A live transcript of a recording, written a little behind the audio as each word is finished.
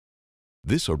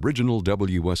This original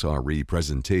WSRE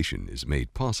presentation is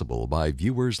made possible by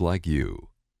viewers like you.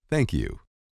 Thank you.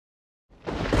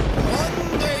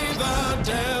 One day the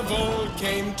devil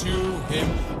came to him,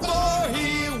 for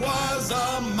he was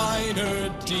a minor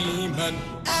demon,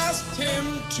 asked him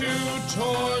to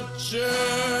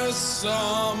torture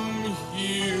some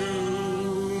humans.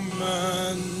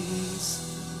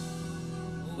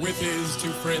 With his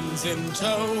two friends in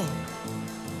tow,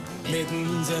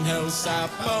 Mittens and El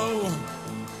Sapo,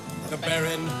 the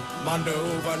Baron Mondo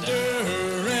Van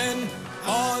Duren,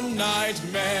 on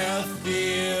Nightmare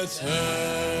Theater.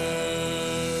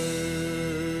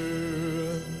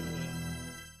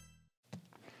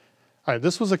 All right,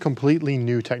 this was a completely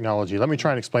new technology. Let me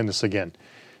try and explain this again.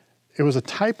 It was a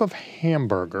type of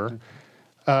hamburger.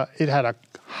 It had a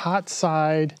hot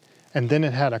side, and then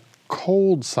it had a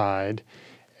cold side,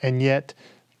 and yet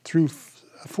through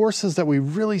forces that we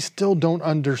really still don't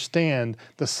understand,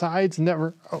 the sides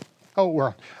never...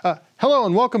 Hello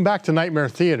and welcome back to Nightmare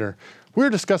Theater.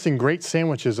 We're discussing great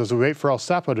sandwiches as we wait for El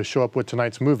Sapo to show up with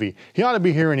tonight's movie. He ought to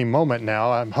be here any moment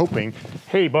now, I'm hoping.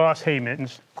 Hey boss, hey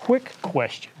Mittens, quick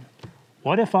question.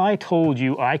 What if I told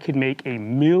you I could make $1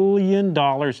 million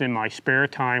in my spare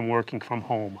time working from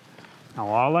home? Now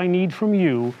all I need from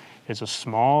you is a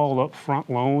small upfront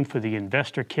loan for the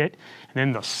investor kit, and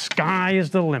then the sky is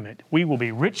the limit. We will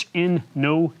be rich in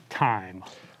no time.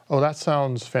 Oh, that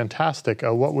sounds fantastic.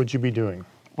 What would you be doing?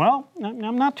 Well,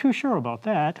 I'm not too sure about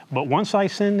that, but once I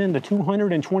send in the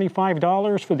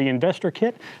 $225 for the investor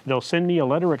kit, they'll send me a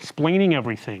letter explaining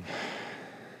everything.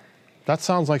 That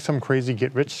sounds like some crazy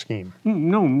get-rich scheme.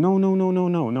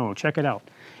 No. Check it out.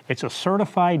 It's a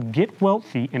certified get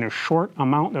wealthy in a short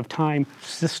amount of time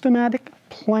systematic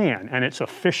plan, and it's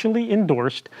officially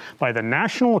endorsed by the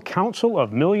National Council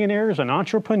of Millionaires and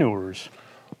Entrepreneurs.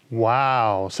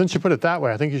 Wow. Since you put it that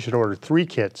way, I think you should order 3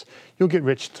 kits. You'll get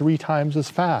rich 3 times as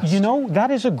fast. You know,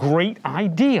 that is a great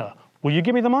idea. Will you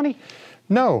give me the money?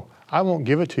 No, I won't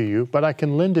give it to you, but I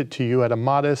can lend it to you at a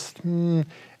modest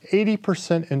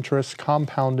 80% interest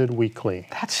compounded weekly.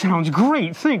 That sounds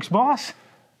great. Thanks, boss.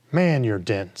 Man, you're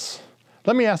dense.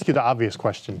 Let me ask you the obvious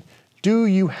question. Do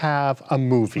you have a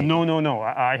movie? No.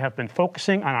 I have been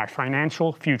focusing on our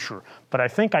financial future, but I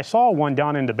think I saw one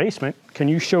down in the basement. Can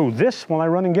you show this while I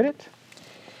run and get it?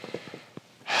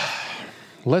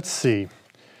 Let's see.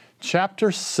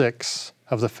 Chapter 6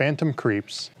 of The Phantom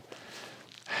Creeps.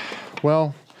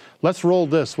 Well, let's roll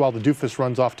this while the doofus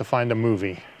runs off to find a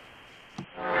movie.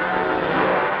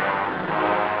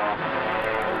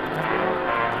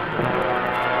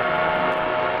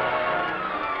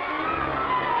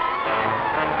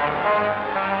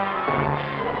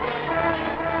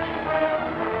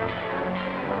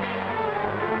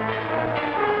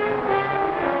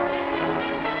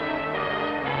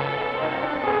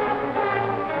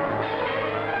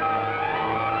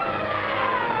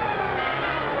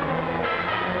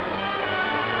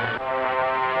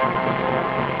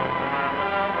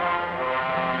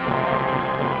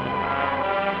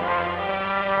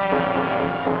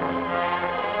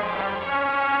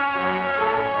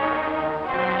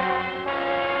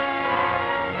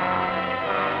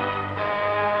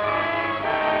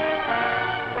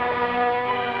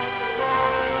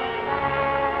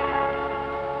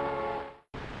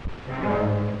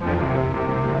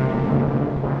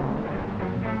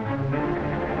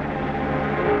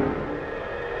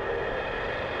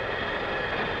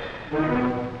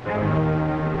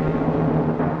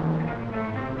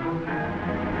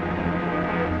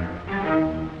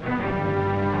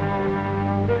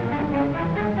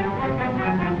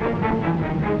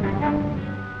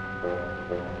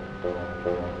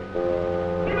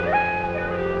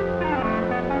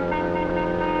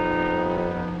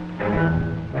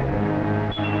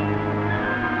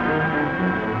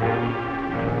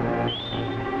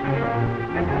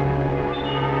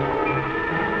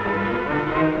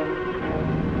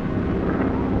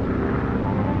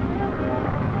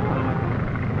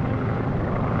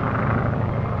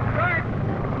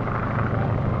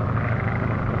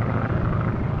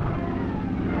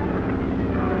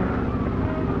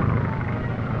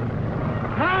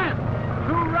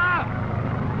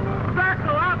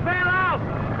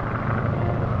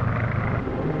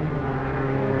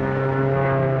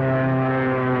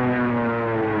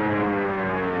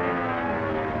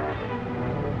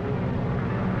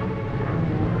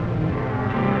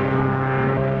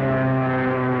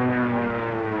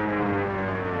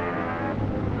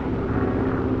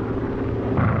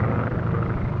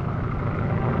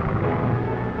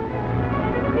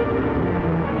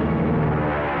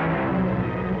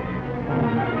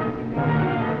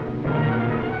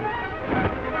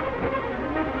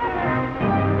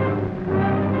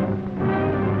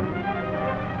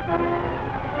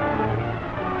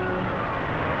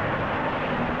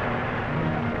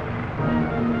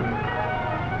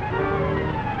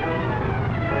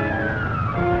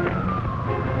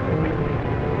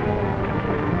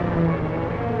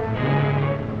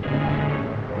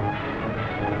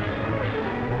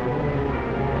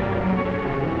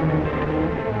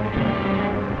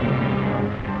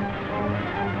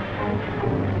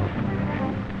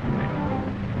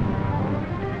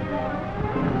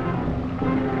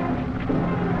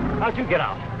 How'd you get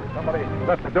out? Somebody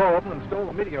left the door open and stole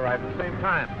the meteorite at the same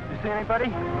time. You see anybody?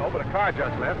 No, but a car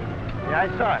just left. Yeah,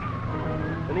 I saw it.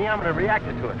 The neometer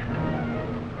reacted to it.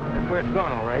 That's where it's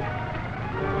going, all right.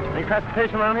 Any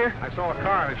transportation around here? I saw a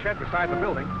car in a shed beside the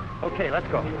building. Okay, let's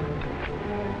go.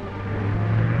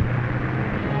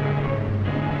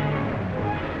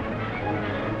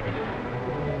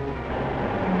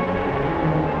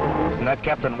 Isn't that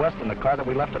Captain West in the car that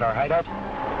we left at our hideout?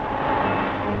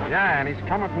 Yeah, and he's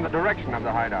coming from the direction of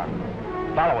the hideout.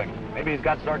 Following. Maybe he's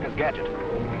got Zorka's gadget.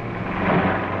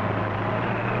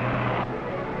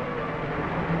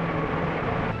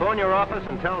 Phone your office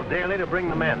and tell Daly to bring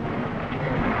the men.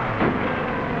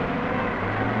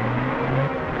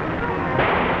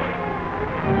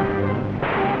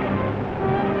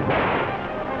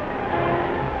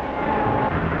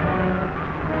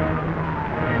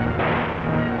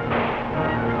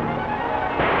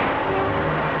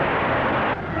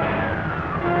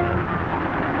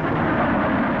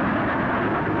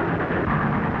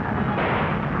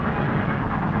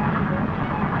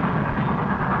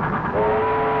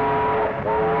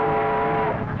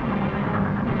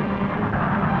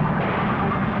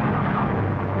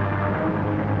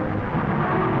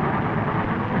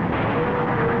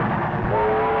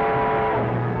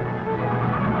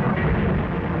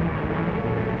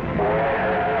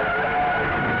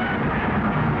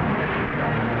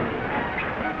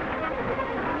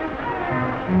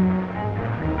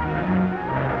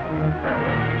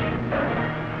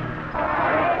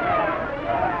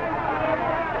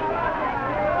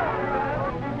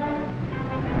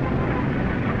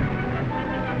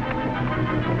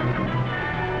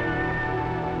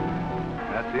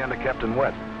 That's the end of Captain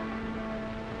West.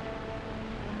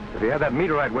 If he had that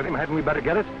meteorite with him, hadn't we better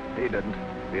get it? He didn't.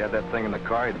 If he had that thing in the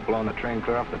car, he'd blown the train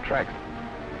clear off the tracks.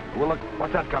 Well, look,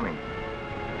 what's that coming?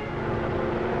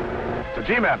 It's a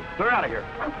G-man. Clear out of here.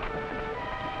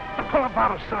 Pull up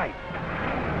out of sight.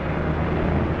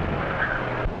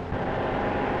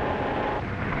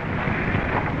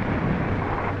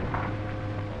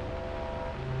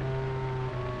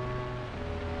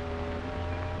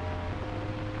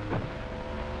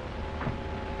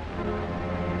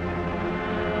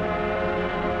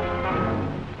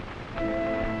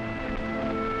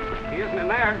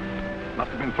 Must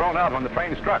have been thrown out when the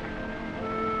train struck.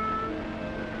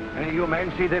 Any of you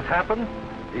men see this happen?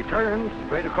 He turns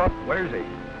straight across. Where's he?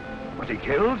 Was he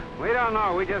killed? We don't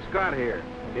know. We just got here.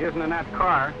 He isn't in that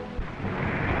car.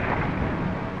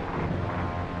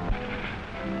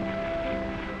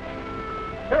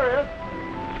 Here he is.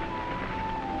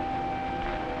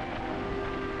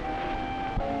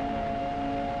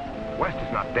 West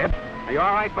is not dead. Are you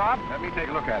all right, Bob? Let me take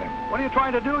a look at him. What are you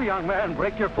trying to do, young man?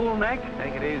 Break your fool neck?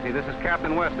 Take it easy. This is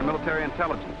Captain West of Military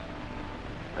Intelligence.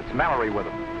 That's Mallory with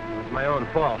him. It's my own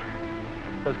fault.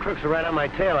 Those crooks are right on my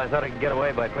tail. I thought I could get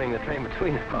away by putting the train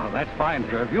between them. Oh, that's fine,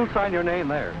 sir. If you'll sign your name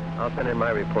there. I'll send in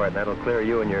my report. That'll clear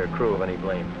you and your crew of any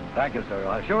blame. Thank you, sir.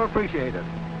 I sure appreciate it.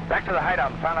 Back to the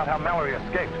hideout and find out how Mallory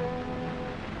escaped.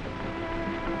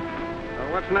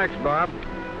 What's next, Bob?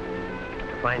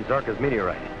 To find Zorka's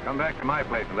meteorite. Come back to my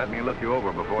place and let me look you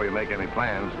over before you make any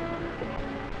plans.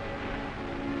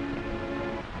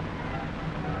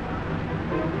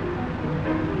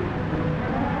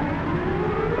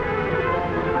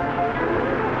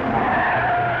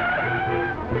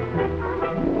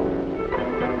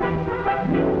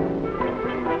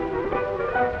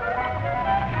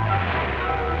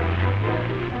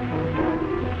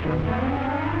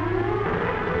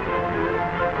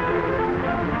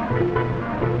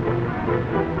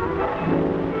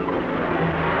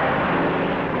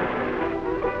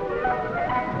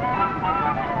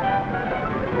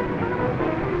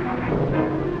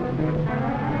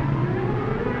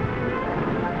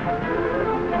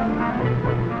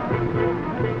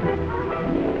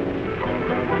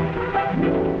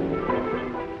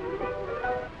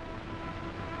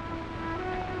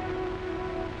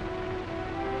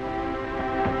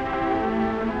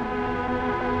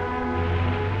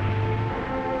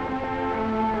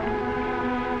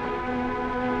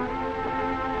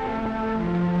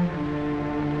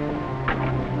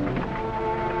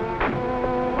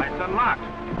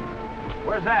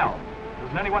 Where's Al?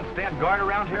 Doesn't anyone stand guard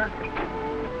around here?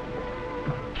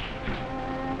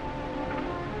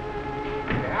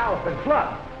 Al's been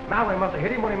flubbed. Mallory must have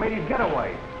hit him when he made his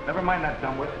getaway. Never mind that,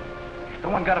 dumbwit.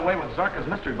 Someone got away with Zorka's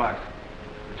mystery box.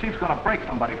 The chief's gonna break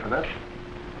somebody for this.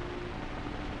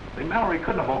 See, Mallory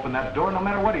couldn't have opened that door no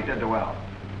matter what he did to Al.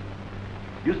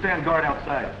 You stand guard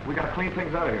outside. We gotta clean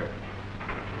things out of here.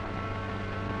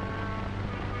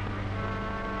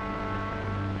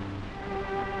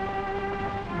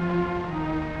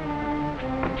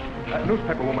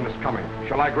 newspaper woman is coming.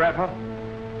 Shall I grab her?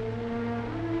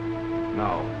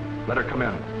 No. Let her come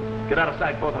in. Get out of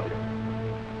sight, both of you.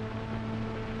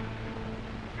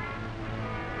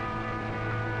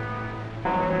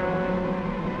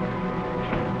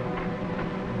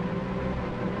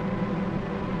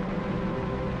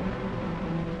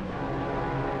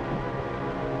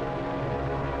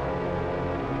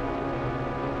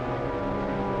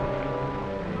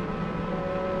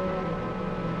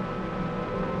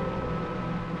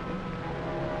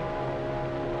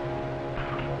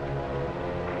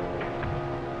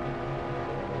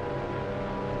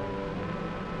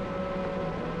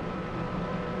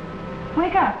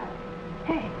 Wake up.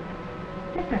 Hey,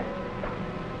 sister.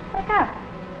 Wake up.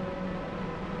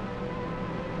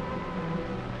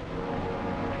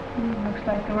 Looks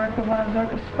like the work of one of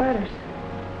Zorka's spiders.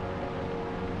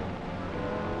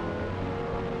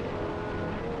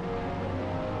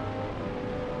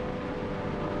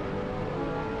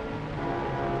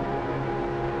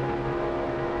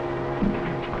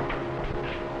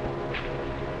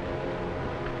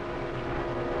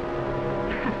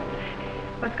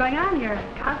 What's going on here?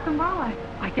 Costume ball?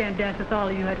 I can't dance with all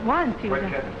of you at once. Wait,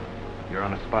 kid. You're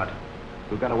on the spot.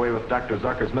 Who got away with Dr.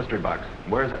 Zucker's mystery box?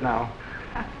 Where is it now?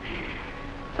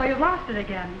 So you've lost it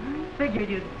again. Figured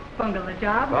you'd bungle the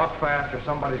job. Talk fast or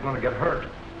somebody's going to get hurt.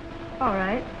 All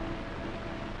right.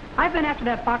 I've been after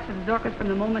that box of Zorka's from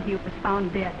the moment he was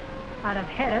found dead. I'd have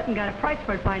had it and got a price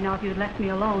for it by now if you'd left me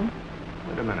alone.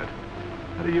 Wait a minute.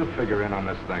 How do you figure in on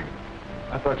this thing?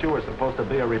 I thought you were supposed to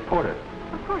be a reporter.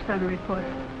 Of course I'm a reporter.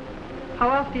 How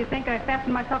else do you think I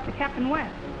fastened myself to Captain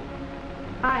West?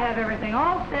 I have everything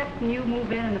all set and you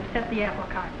move in and upset the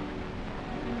apple cart.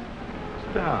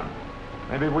 Sit down.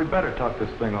 Maybe we'd better talk this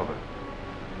thing over.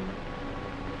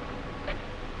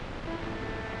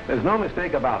 There's no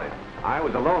mistake about it. I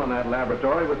was alone in that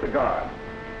laboratory with the guard.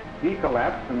 He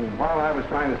collapsed, and while I was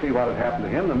trying to see what had happened to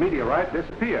him, the meteorite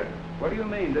disappeared. What do you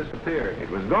mean, disappeared? It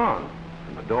was gone,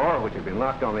 and the door, which had been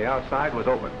locked on the outside, was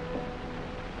open.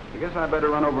 I guess I better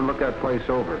run over and look that place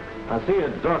over. I'll see you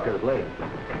at Dorcas late.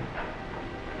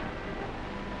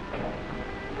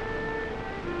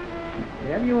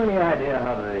 Have you any idea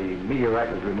how the meteorite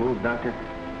was removed, Doctor?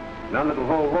 None that will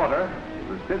hold water. It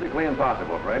was physically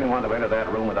impossible for anyone to enter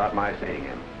that room without my seeing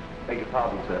him. Beg your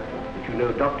pardon, sir, but you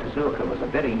know Dr. Zurka was a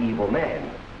very evil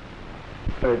man.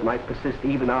 So it might persist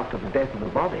even after the death of the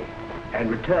body and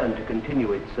return to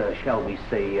continue its, shall we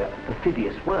say,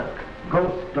 perfidious work.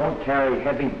 Ghosts don't carry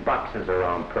heavy boxes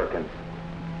around, Perkins.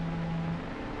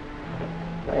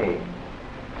 Hey,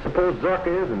 Suppose Zorka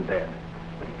isn't dead.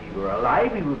 but if he were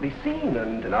alive, he would be seen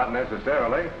and... Not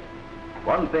necessarily.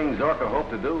 One thing Zorka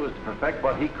hoped to do was to perfect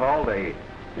what he called a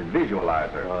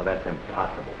visualizer. Oh, that's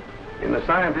impossible. In the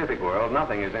scientific world,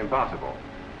 nothing is impossible.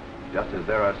 Just as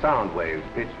there are sound waves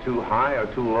pitched too high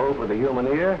or too low for the human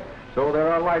ear, so there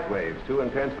are light waves too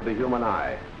intense for the human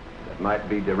eye that might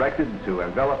be directed to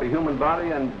envelop a human body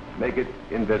and make it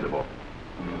invisible.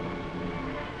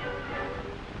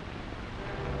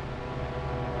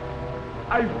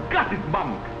 I've got it,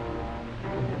 Monk.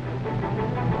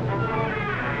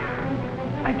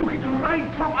 I took it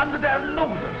right from under their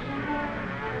noses.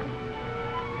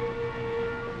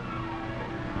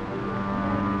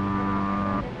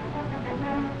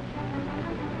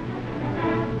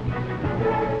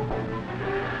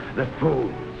 The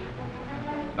fools.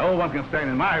 No one can stand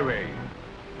in my way.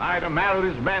 Neither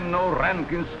Mallory's men nor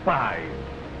Rankin's spies.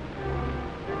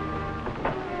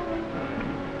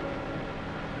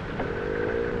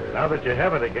 Now that you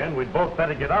have it again, we'd both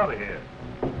better get out of here.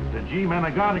 The G-men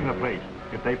are guarding the place.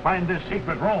 If they find this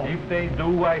secret room... If they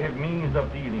do, I have means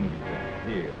of dealing with them.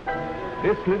 Here.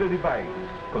 This little device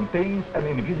contains an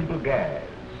invisible gas.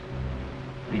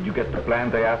 Did you get the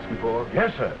plant I asked you for?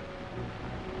 Yes, sir.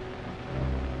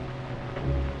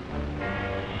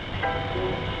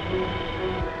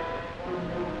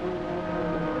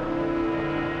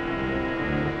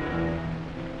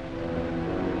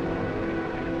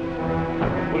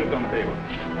 Put it on the table.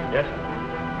 Yes, sir.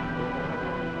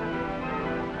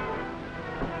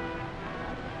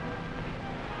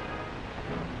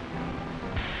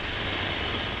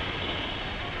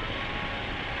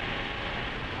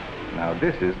 Now,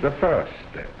 this is the first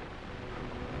step.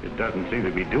 It doesn't seem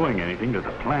to be doing anything to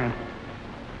the plant.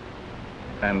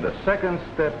 And the second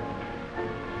step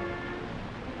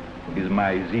is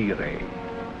my Z-ray.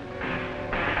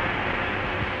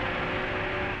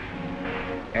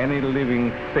 Any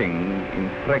living thing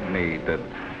impregnated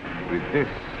with this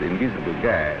invisible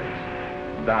gas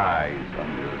dies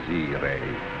under Z-ray.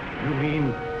 You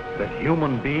mean that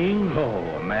human beings? No,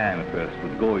 a man first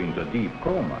would go into a deep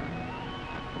coma.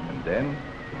 And then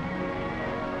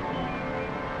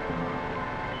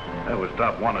Well, we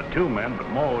stopped 1 or 2 men, but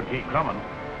more would keep coming.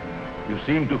 You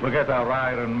seem to forget our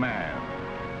Iron Man.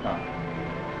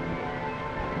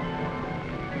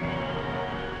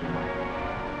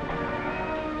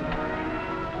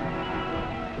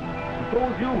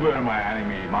 Suppose you were my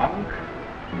enemy, monk.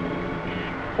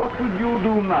 What would you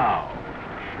do now?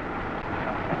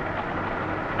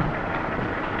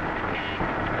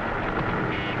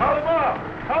 Call him off!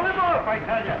 Call him off, I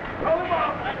tell you! Call him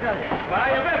off, I tell you! Buy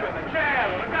a weapon, a chair,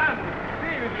 or a gun.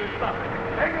 See if you stop it.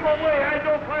 Take him away, I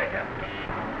don't like him.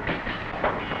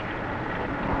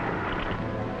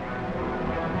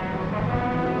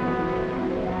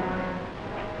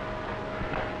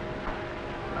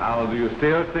 Now, do you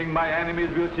still think my enemies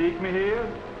will seek me here?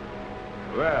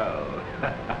 Well,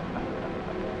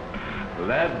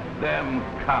 let them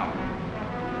come.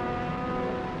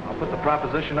 I'll put the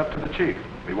proposition up to the chief.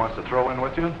 If he wants to throw in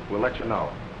with you, we'll let you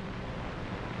know.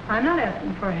 I'm not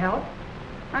asking for help.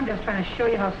 I'm just trying to show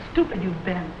you how stupid you've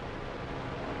been.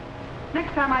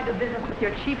 Next time I do business with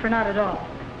your chief, or not at all.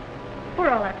 We're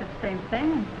all after the same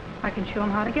thing, and I can show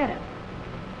him how to get it.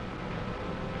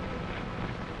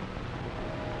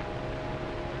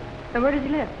 So where does he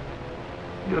live?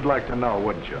 You'd like to know,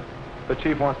 wouldn't you? The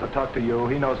chief wants to talk to you.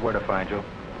 He knows where to find you.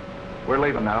 We're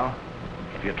leaving now.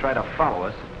 If you try to follow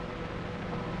us...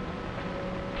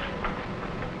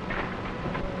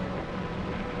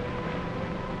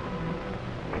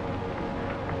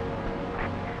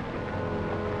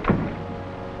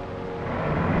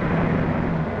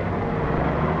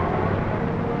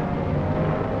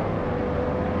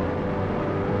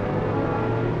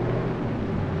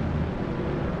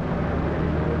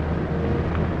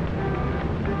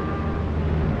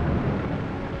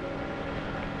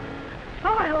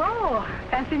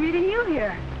 Fancy meeting you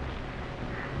here.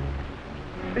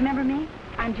 Remember me?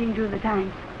 I'm Jean Drew of the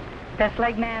Times. Best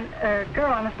leg man,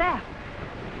 girl on the staff.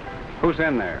 Who's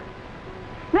in there?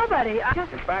 Nobody. I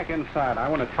just... Get back inside. I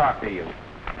want to talk to you.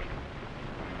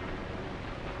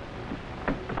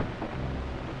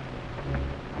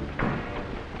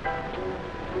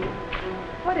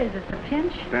 What is this, a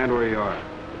pinch? Stand where you are.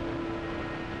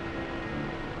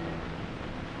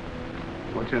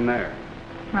 What's in there?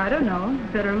 I don't know.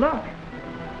 Better look.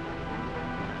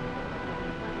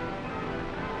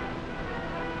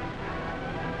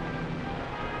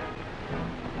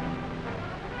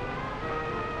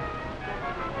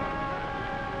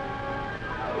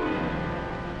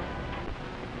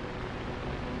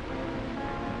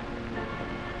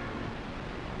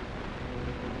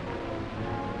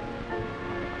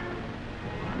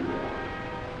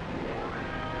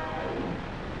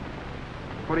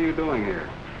 What are you doing here?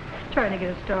 Trying to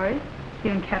get a story.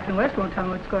 You and Captain West won't tell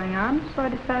me what's going on, so I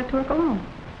decided to work alone.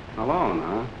 Alone,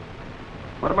 huh?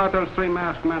 What about those 3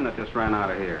 masked men that just ran out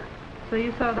of here? So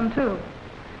you saw them too.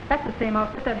 That's the same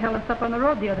outfit that held us up on the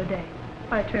road the other day.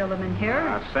 I trailed them in here.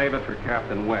 Now, save it for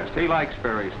Captain West. He likes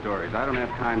fairy stories. I don't have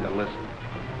time to listen.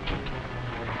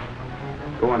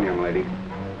 Go on, young lady.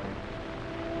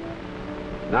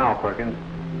 Now, Perkins.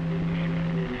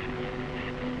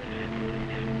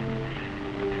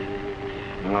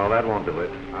 No, that won't do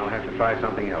it. I'll have to try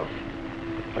something else.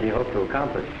 What do you hope to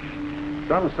accomplish?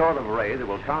 Some sort of ray that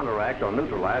will counteract or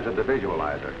neutralize the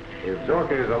visualizer. If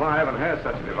Zorka is alive and has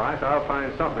such a device, I'll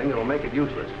find something that will make it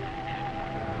useless.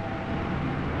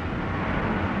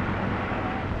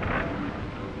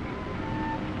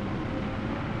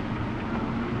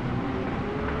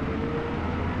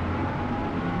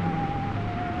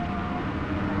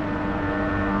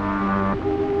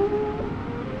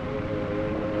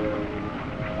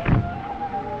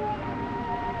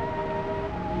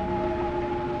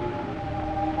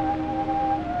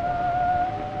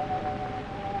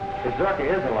 If Zorka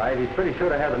is alive, he's pretty sure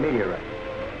to have the meteorite.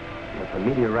 And if the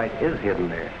meteorite is hidden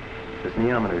there, this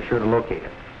neometer is sure to locate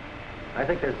it. I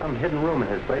think there's some hidden room in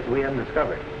his place we haven't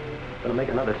discovered. Gonna make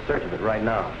another search of it right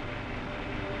now.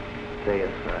 Say,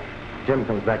 if Jim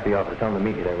comes back to the office, tell him to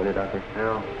meet you there, will you, Doctor?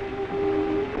 Yeah.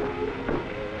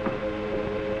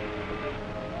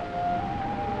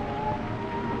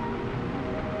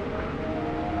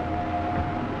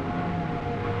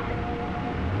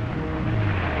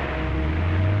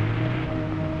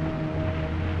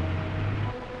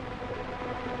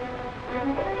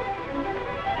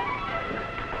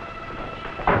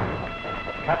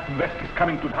 Captain West is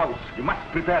coming to the house. You must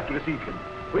prepare to receive him.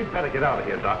 We'd better get out of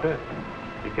here, Doctor.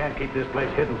 We can't keep this place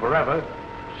hidden forever.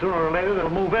 Sooner or later, they'll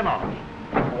move in on us.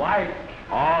 Why?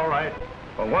 All right.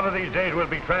 Well, one of these days, we'll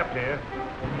be trapped here.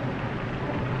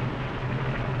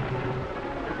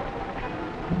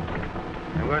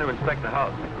 I'm going to inspect the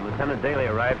house. When Lieutenant Daly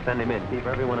arrives, send him in. Keep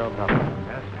everyone else out.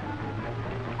 Yes, sir.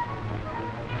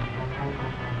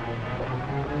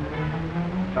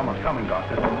 Someone's coming,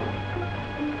 Doctor.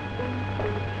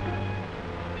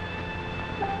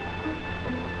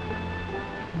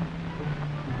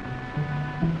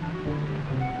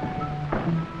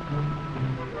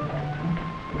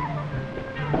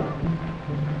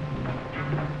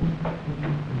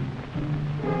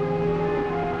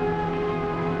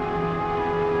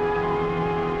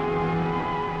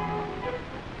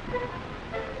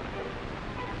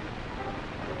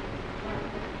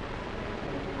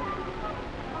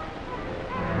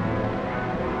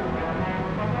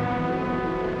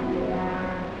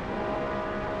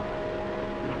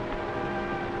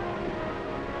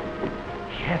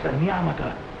 Yes, a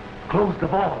diameter. Close the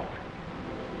vault.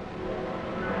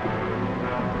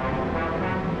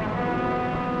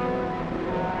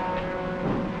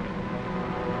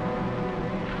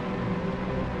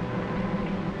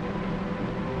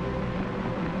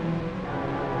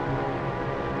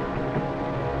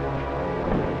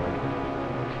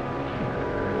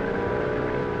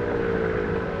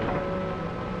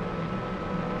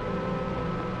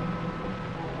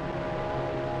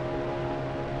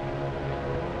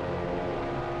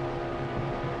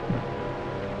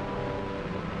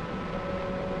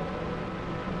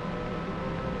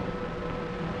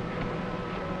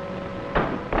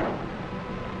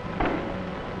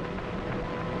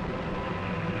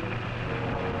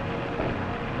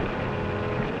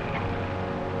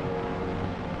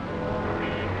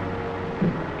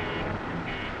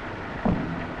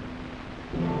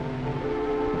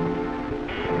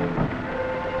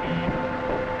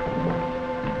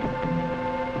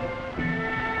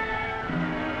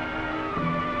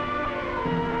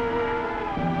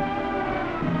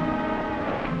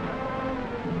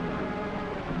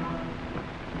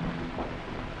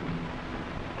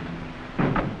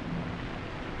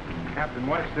 Captain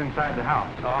West's inside the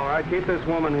house. All right, keep this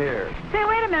woman here. Say,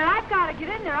 wait a minute. I've got to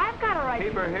get in there. I've got to write.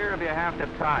 Keep her here if you have to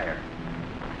tie her.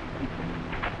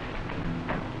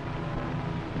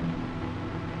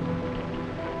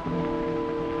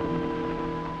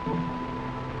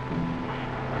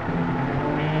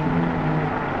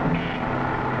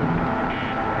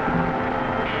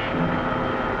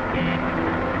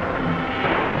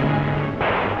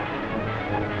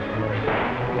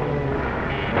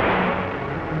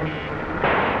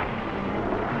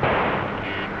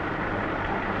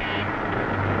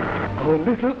 Our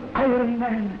little Iron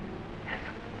Man has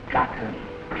got him.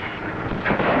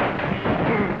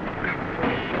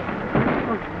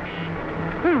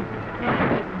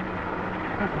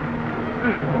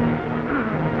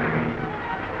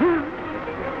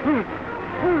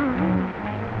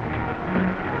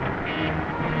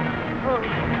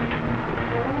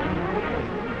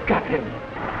 Got him.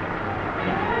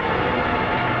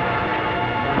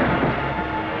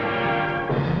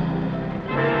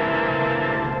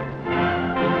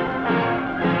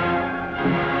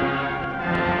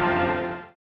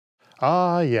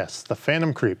 Ah, yes, the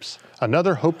Phantom Creeps.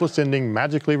 Another hopeless ending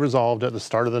magically resolved at the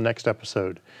start of the next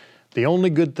episode. The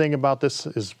only good thing about this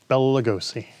is Bela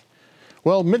Lugosi.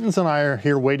 Well, Mittens and I are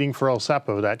here waiting for El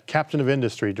Sapo, that captain of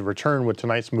industry, to return with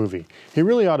tonight's movie. He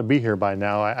really ought to be here by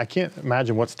now. I can't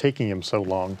imagine what's taking him so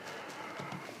long.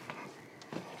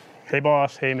 Hey,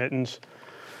 boss. Hey, Mittens.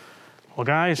 Well,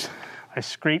 guys, I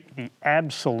scraped the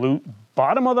absolute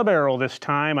bottom of the barrel this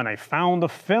time, and I found a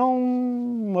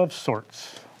film of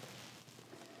sorts.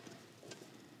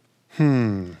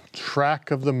 Track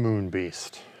of the Moon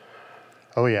Beast.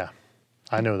 Oh yeah,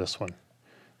 I know this one.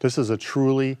 This is a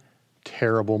truly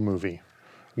terrible movie.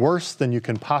 Worse than you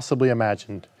can possibly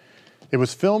imagine. It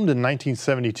was filmed in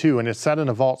 1972 and it sat in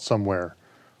a vault somewhere,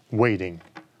 waiting,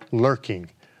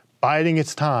 lurking, biding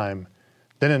its time.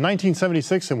 Then in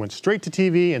 1976 it went straight to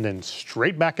TV and then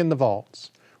straight back in the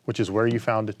vaults, which is where you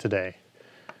found it today.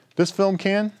 This film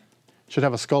can should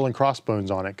have a skull and crossbones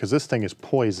on it because this thing is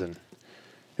poison.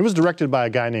 It was directed by a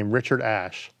guy named Richard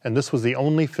Ashe, and this was the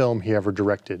only film he ever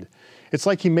directed. It's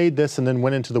like he made this and then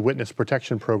went into the witness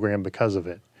protection program because of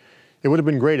it. It would have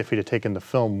been great if he'd have taken the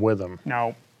film with him.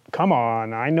 Now, come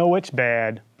on, I know it's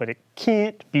bad, but it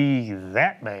can't be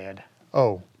that bad.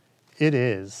 Oh, it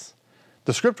is.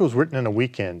 The script was written in a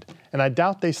weekend, and I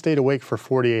doubt they stayed awake for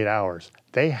 48 hours.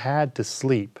 They had to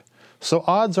sleep. So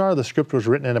odds are the script was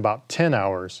written in about 10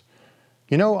 hours.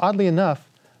 You know, oddly enough,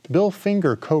 Bill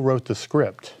Finger co-wrote the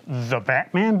script. The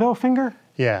Batman Bill Finger?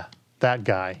 Yeah, that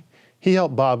guy. He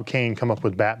helped Bob Kane come up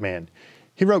with Batman.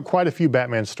 He wrote quite a few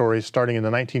Batman stories starting in the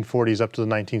 1940s up to the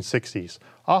 1960s,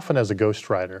 often as a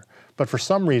ghostwriter. But for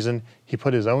some reason, he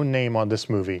put his own name on this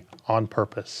movie on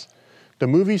purpose. The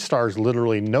movie stars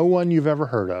literally no one you've ever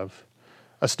heard of.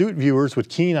 Astute viewers with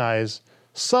keen eyes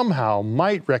somehow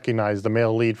might recognize the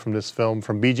male lead from this film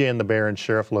from BJ and the Bear and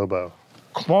Sheriff Lobo.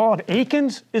 Claude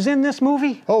Akins is in this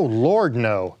movie? Oh, Lord,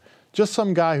 no. Just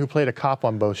some guy who played a cop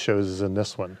on both shows is in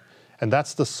this one. And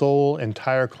that's the sole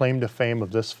entire claim to fame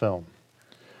of this film.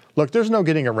 Look, there's no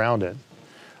getting around it.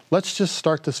 Let's just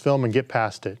start this film and get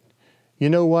past it. You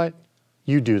know what?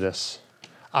 You do this.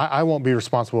 I won't be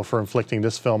responsible for inflicting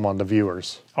this film on the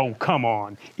viewers. Oh, come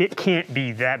on. It can't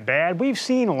be that bad. We've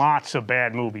seen lots of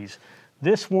bad movies.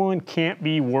 This one can't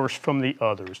be worse from the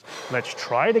others. Let's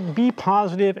try to be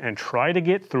positive and try to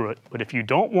get through it. But if you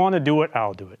don't want to do it,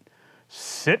 I'll do it.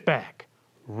 Sit back,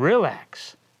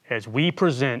 relax, as we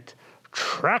present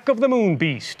Track of the Moon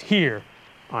Beast here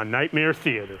on Nightmare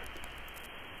Theater.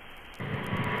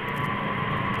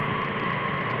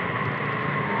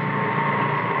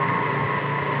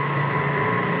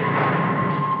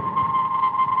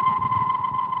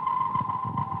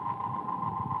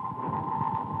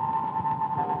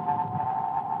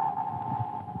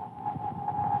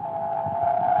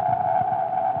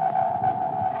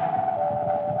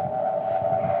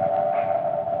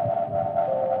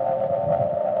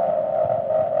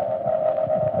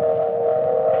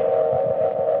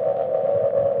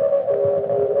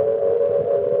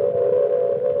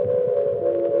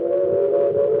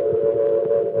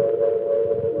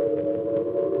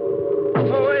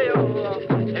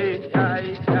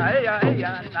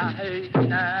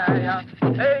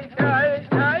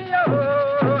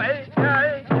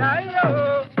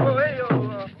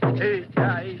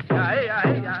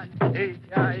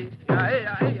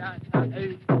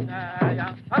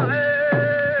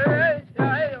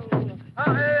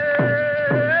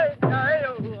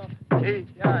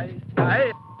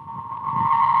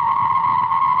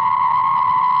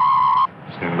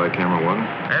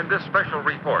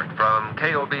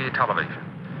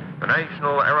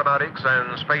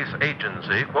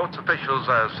 Agency quotes officials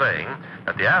as saying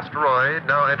that the asteroid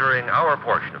now entering our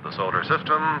portion of the solar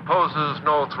system poses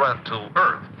no threat to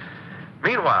Earth.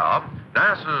 Meanwhile,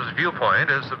 NASA's viewpoint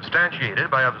is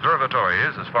substantiated by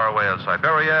observatories as far away as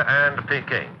Siberia and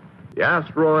Peking. The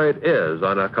asteroid is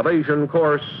on a collision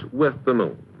course with the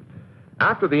Moon.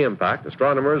 After the impact,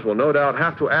 astronomers will no doubt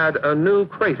have to add a new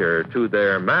crater to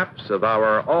their maps of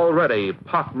our already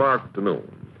pockmarked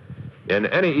Moon. In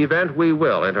any event, we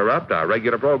will interrupt our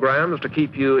regular programs to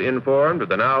keep you informed of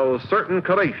the now certain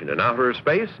collision in outer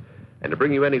space and to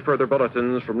bring you any further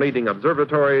bulletins from leading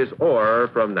observatories or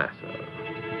from NASA.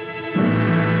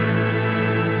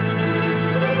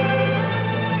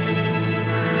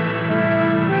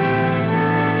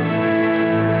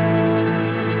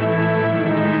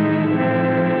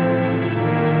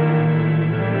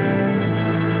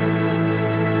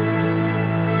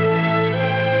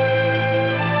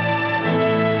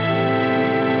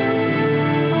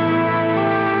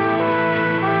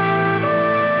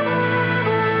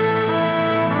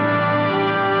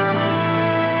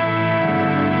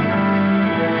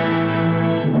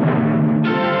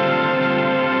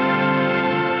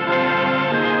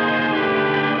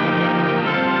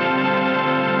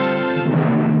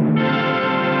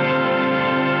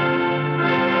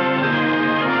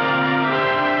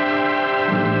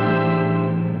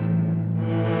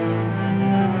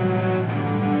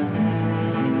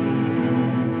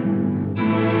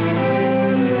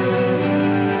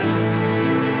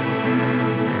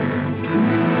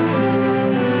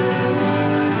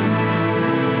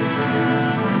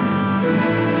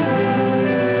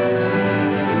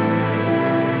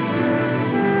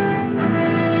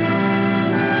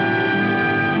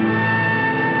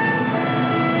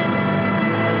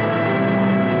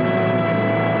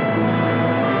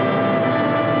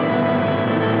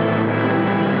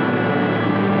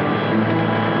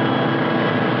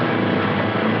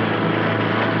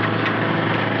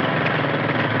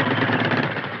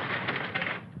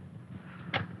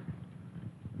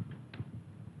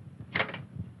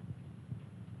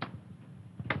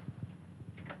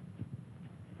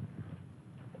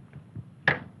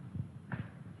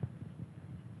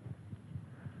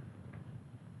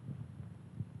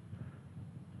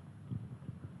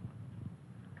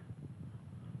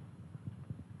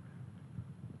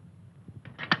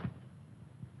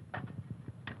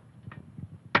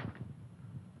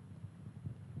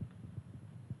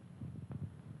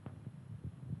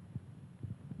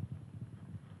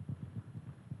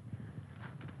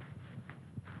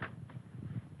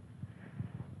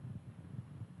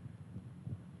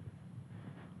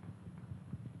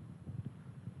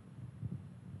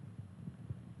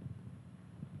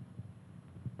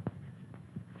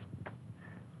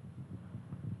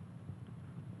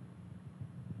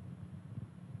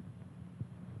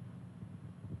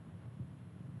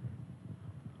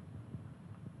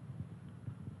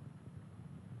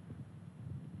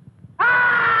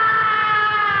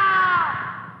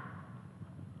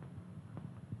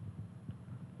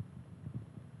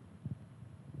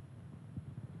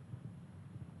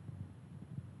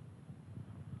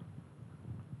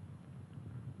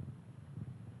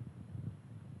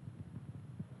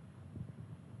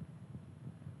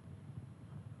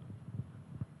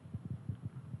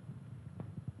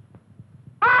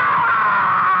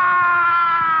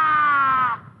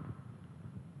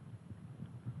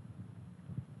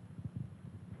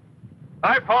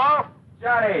 Hi, Paul.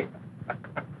 Johnny.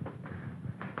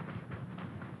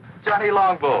 Johnny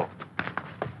Longbow.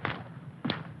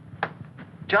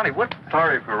 Johnny, what?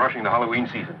 Sorry for rushing the Halloween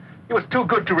season. It was too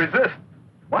good to resist.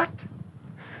 What?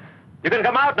 You can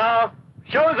come out now.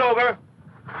 Show's over.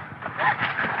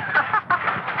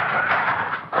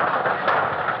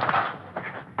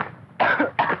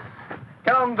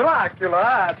 Count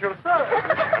Dracula at your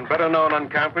service. And better known on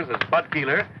campus as Bud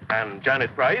Keeler and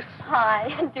Janet Price.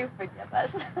 Hi, do forgive us.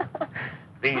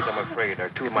 These, I'm afraid, are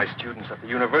two of my students at the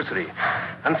university.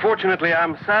 Unfortunately,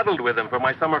 I'm saddled with them for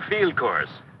my summer field course.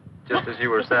 Just as you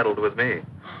were saddled with me.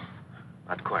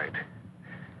 Not quite.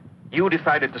 You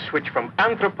decided to switch from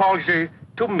anthropology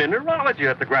to mineralogy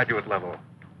at the graduate level.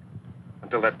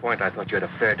 Until that point, I thought you had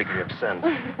a fair degree of sense.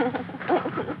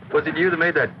 Was it you that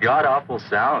made that god-awful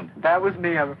sound? That was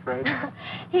me, I'm afraid.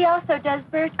 He also does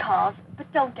bird calls,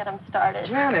 but don't get him started.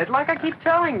 Janet, like I keep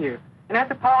telling you, an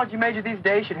anthropology major these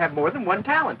days should have more than one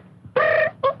talent.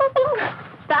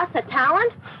 That's a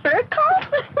talent? Bird calls?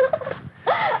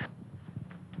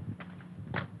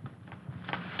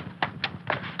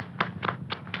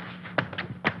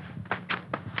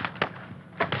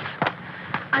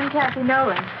 I'm Kathy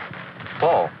Nolan.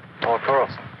 Paul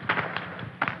Carlson.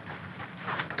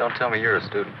 Don't tell me you're a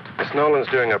student. Miss Nolan's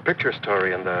doing a picture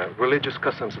story on the religious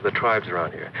customs of the tribes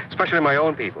around here, especially my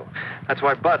own people. That's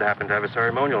why Bud happened to have a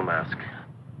ceremonial mask.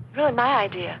 Really my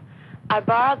idea. I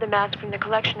borrowed the mask from the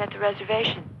collection at the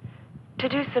reservation to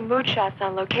do some mood shots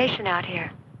on location out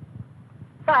here.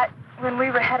 But when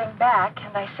we were heading back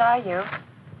and I saw you,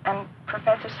 and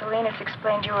Professor Salinas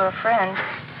explained you were a friend,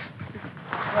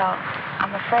 well,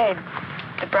 I'm afraid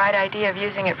the bright idea of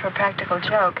using it for a practical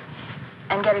joke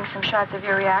and getting some shots of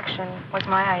your reaction was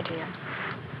my idea.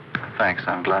 Thanks,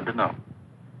 I'm glad to know.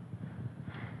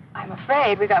 I'm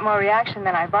afraid we got more reaction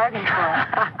than I bargained for.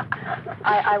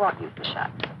 I won't use the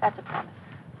shot. That's a promise.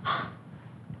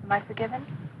 Am I forgiven?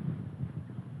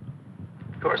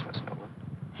 Of course, Miss Nolan.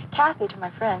 Kathy to my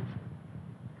friends.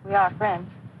 We are friends.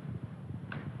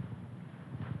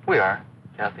 We are,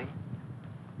 Kathy.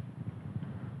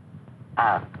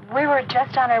 We were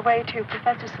just on our way to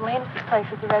Professor Salinas' place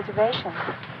at the reservation.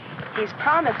 He's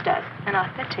promised us an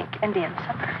authentic Indian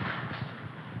supper.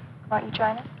 Won't you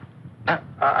join us?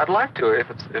 I'd like to, if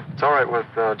it's all right with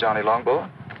Johnny Longbow.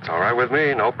 It's all right with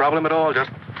me, no problem at all.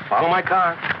 Just follow my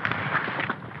car.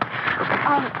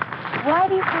 Why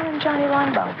do you call him Johnny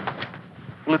Longbow?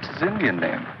 Well, it's his Indian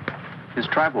name, his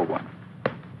tribal one.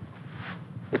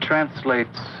 It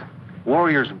translates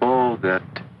warrior's bow that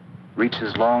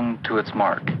reaches long to its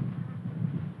mark.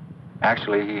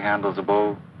 Actually, he handles a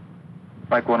bow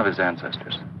like one of his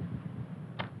ancestors.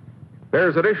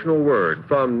 There's additional word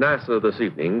from NASA this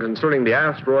evening concerning the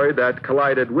asteroid that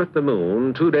collided with the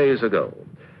moon 2 days ago.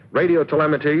 Radio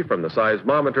telemetry from the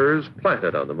seismometers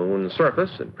planted on the moon's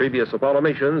surface in previous Apollo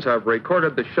missions have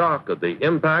recorded the shock of the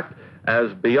impact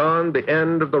as beyond the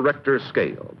end of the Richter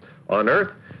scale. On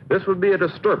Earth, this would be a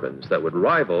disturbance that would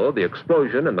rival the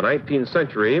explosion in the 19th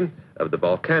century of the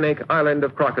volcanic island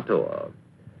of Krakatoa.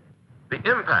 The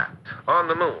impact on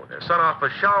the moon has sent off a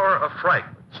shower of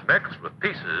fragments mixed with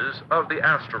pieces of the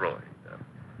asteroid.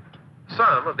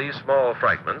 Some of these small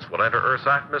fragments will enter Earth's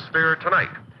atmosphere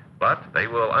tonight, but they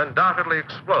will undoubtedly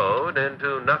explode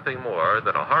into nothing more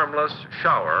than a harmless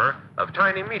shower of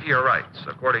tiny meteorites,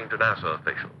 according to NASA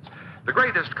officials. The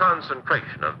greatest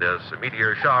concentration of this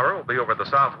meteor shower will be over the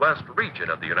southwest region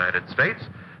of the United States.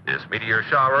 This meteor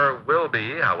shower will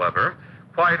be, however,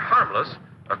 quite harmless,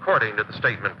 according to the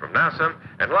statement from NASA,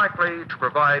 and likely to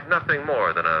provide nothing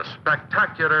more than a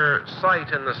spectacular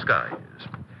sight in the skies.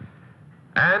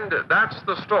 And that's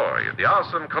the story of the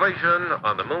awesome collision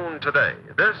on the moon today.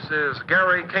 This is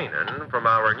Gary Kanan from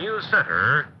our news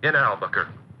center in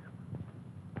Albuquerque.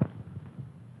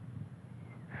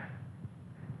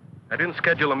 I didn't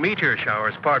schedule a meteor shower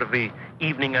as part of the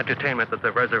evening entertainment at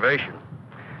the reservation.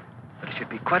 But it should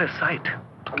be quite a sight.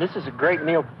 This is a great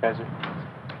meal, Professor.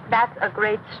 That's a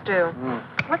great stew.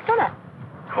 What's in it?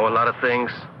 Oh, a lot of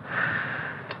things.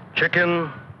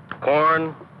 Chicken,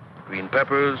 corn, green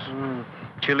peppers,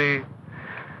 chili,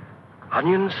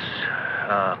 onions.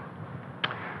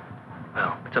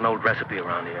 Well, it's an old recipe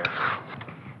around here.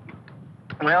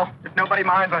 Well, if nobody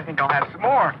minds, I think I'll have some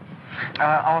more.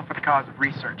 All for the cause of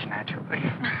research, naturally.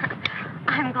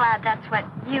 I'm glad that's what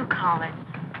you call it.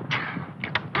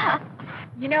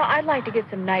 You know, I'd like to get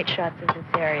some night shots of this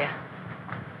area.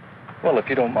 Well, if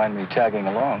you don't mind me tagging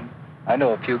along, I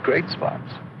know a few great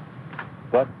spots.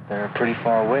 But they're pretty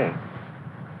far away.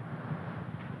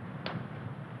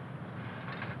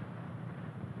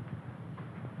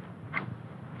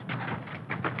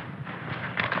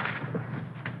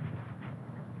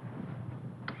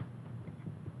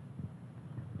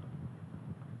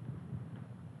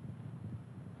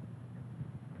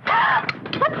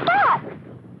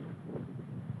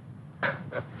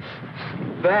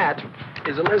 That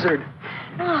is a lizard.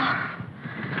 Oh,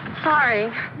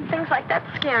 sorry. Things like that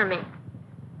scare me.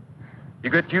 You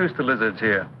get used to lizards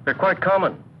here. They're quite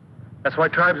common. That's why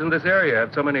tribes in this area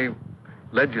have so many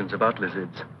legends about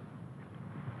lizards.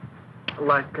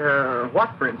 Like,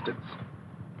 what, for instance?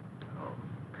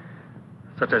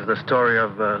 Such as the story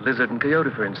of Lizard and Coyote,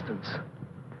 for instance.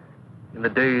 In the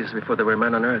days before there were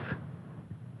men on Earth.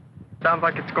 Sounds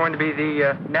like it's going to be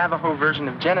the Navajo version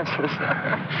of Genesis.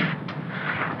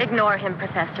 Ignore him,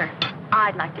 Professor.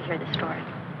 I'd like to hear the story.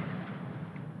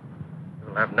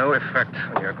 It'll have no effect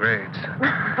on your grades.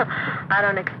 I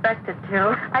don't expect it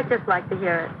to. I'd just like to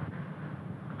hear it.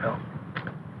 Well,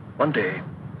 one day,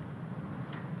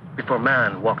 before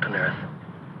man walked on Earth,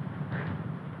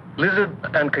 Lizard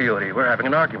and Coyote were having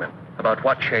an argument about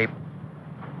what shape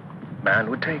man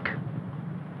would take.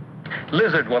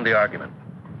 Lizard won the argument.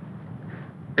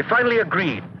 They finally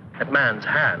agreed that man's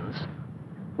hands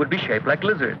would be shaped like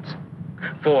lizards.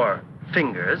 4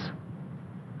 fingers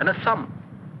and a thumb.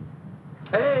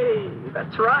 Hey,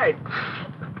 that's right.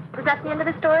 Was that the end of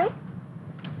the story?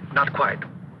 Not quite.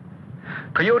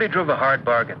 Coyote drove a hard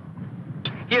bargain.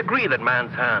 He agreed that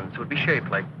man's hands would be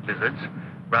shaped like lizards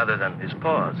rather than his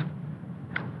paws.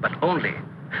 But only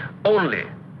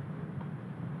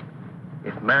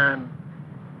if man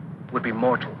would be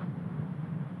mortal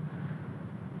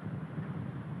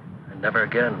and never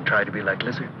again try to be like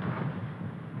lizard.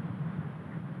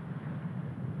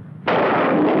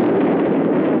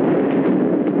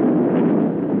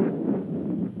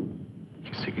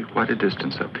 You see quite a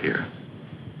distance up here.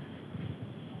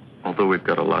 Although we've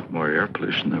got a lot more air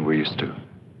pollution than we used to.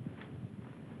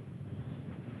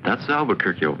 That's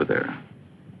Albuquerque over there.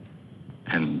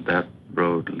 And that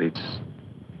road leads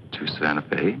to Santa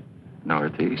Fe,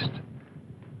 northeast.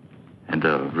 And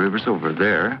the river's over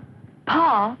there.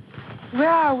 Paul, where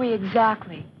are we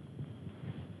exactly?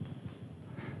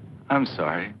 I'm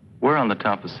sorry. We're on the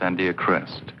top of Sandia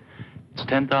Crest. It's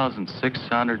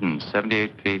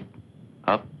 10,678 feet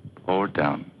up or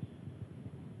down.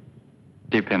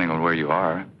 Depending on where you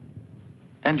are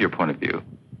and your point of view.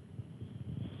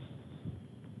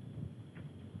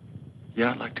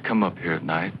 Yeah, I'd like to come up here at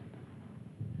night.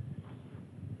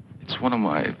 It's one of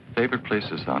my favorite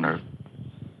places on Earth.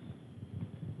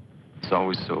 It's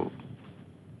always so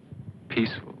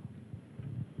peaceful,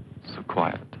 so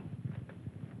quiet.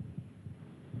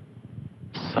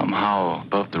 Somehow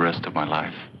above the rest of my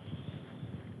life.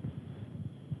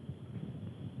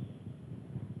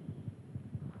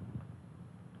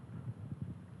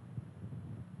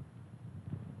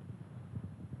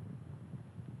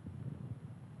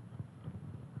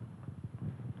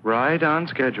 Right on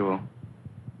schedule.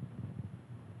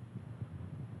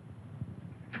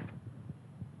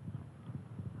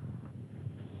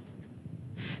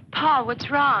 Paul, what's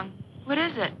wrong? What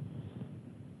is it?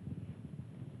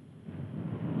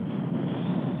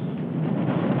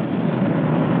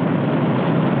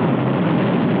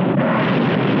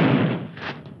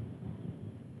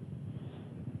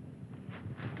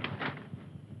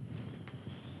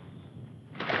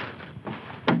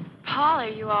 Paul, are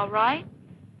you all right?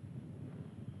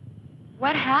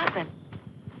 What happened?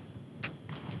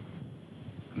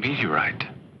 Meteorite.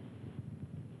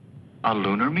 A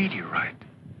lunar meteorite.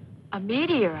 A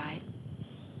meteorite?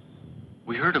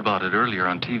 We heard about it earlier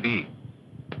on TV.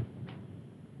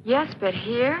 Yes, but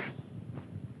here?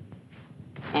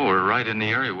 Oh, we're right in the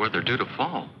area where they're due to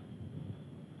fall.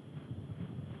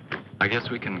 I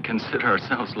guess we can consider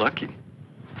ourselves lucky.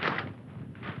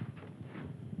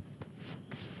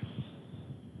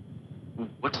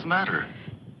 What's the matter?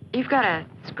 You've got a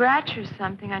scratch or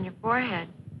something on your forehead.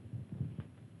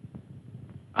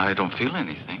 I don't feel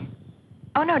anything.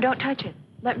 Oh, no, don't touch it.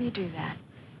 Let me do that.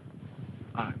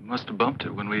 I must have bumped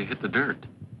it when we hit the dirt.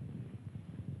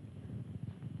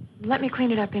 Let me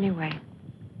clean it up anyway.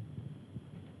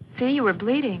 See, you were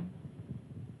bleeding.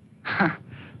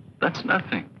 That's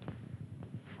nothing.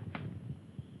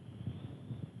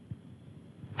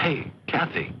 Hey,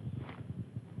 Kathy.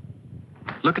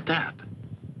 Look at that.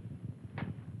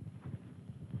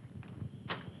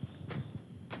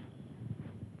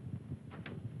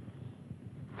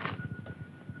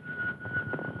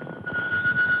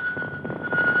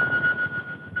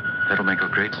 That'll make a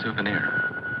great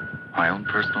souvenir. My own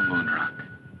personal moon rock.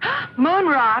 Moon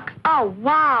rock? Oh,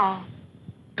 wow.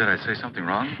 Did I say something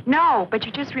wrong? No, but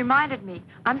you just reminded me.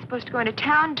 I'm supposed to go into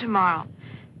town tomorrow.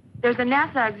 There's a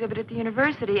NASA exhibit at the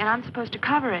university, and I'm supposed to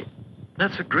cover it.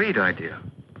 That's a great idea.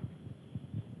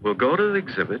 We'll go to the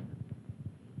exhibit,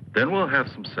 then we'll have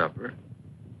some supper,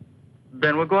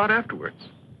 then we'll go out afterwards.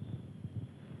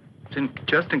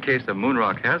 Just in case the moon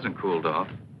rock hasn't cooled off,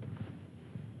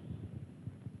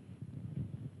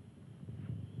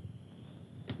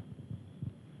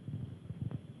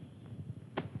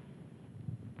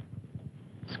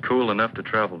 cool enough to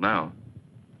travel now.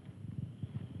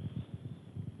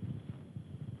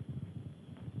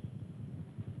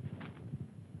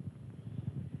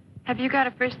 Have you got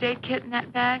a first aid kit in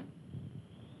that bag?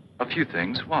 A few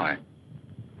things. Why?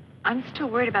 I'm still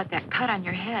worried about that cut on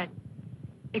your head.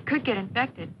 It could get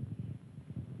infected.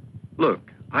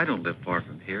 Look, I don't live far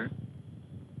from here.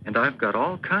 And I've got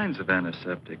all kinds of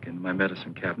antiseptic in my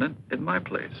medicine cabinet at my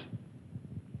place.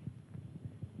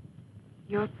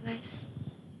 Your place?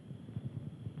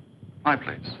 My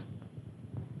place.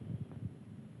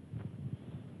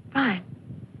 Fine.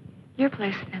 Your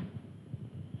place, then.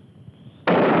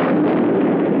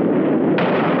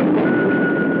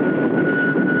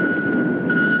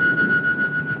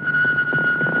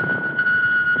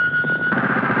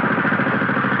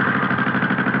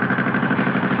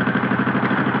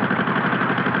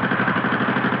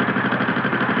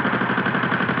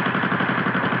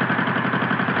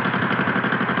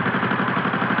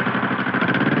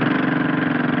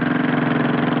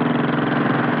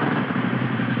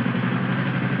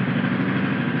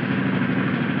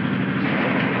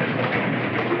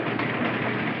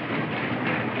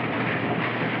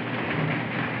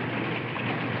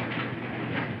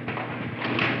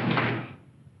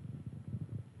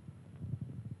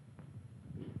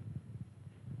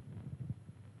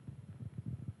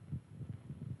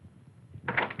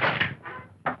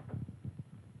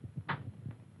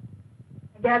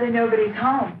 I gather nobody's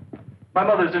home. My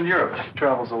mother's in Europe. She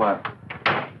travels a lot.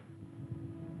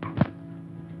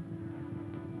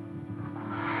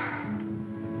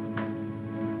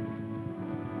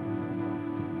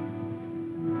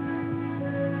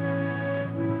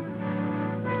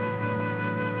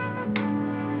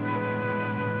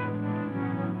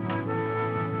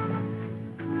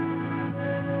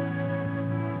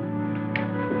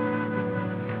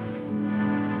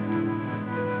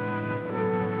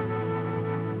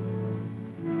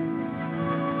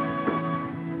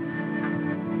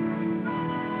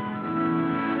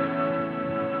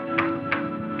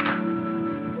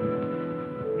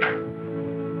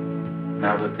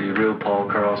 Now that the real Paul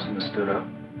Carlson has stood up,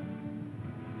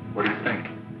 what do you think?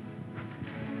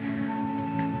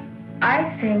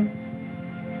 I think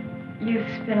you've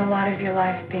spent a lot of your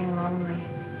life being lonely.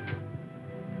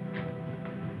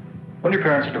 When your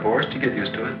parents are divorced, you get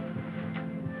used to it.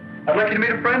 I'd like you to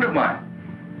meet a friend of mine.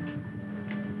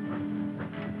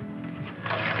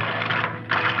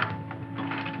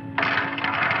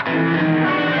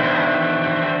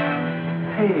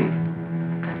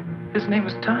 Hey, his name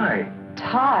is Ty.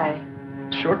 Ty?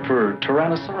 Short for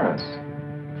Tyrannosaurus.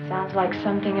 Sounds like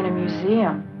something in a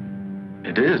museum.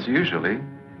 It is, usually.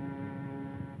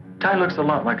 Ty looks a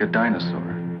lot like a dinosaur.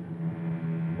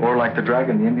 Or like the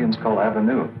dragon the Indians call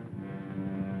Avenue.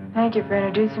 Thank you for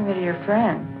introducing me to your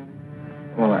friend.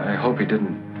 Well, I hope he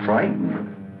didn't frighten you.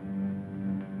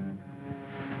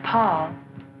 Paul.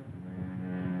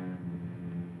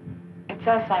 It's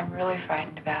us I'm really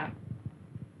frightened about.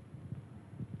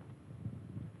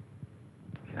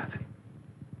 Kathy.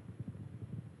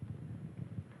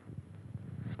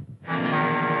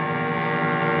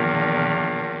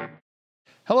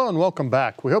 Hello and welcome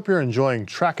back. We hope you're enjoying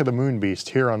Track of the Moon Beast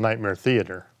here on Nightmare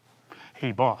Theater.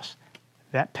 Hey, boss,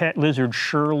 that pet lizard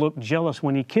sure looked jealous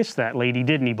when he kissed that lady,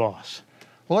 didn't he, boss?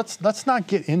 Well, let's not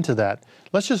get into that.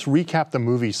 Let's just recap the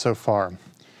movie so far.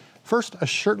 First, a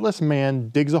shirtless man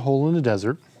digs a hole in the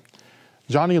desert.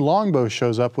 Johnny Longbow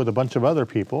shows up with a bunch of other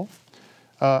people.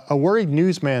 A worried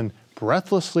newsman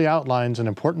breathlessly outlines an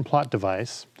important plot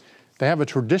device. They have a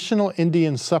traditional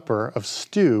Indian supper of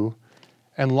stew,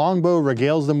 and Longbow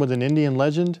regales them with an Indian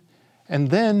legend, and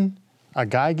then a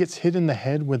guy gets hit in the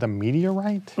head with a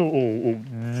meteorite? Oh,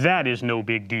 that is no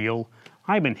big deal.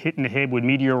 I've been hit in the head with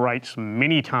meteorites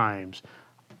many times.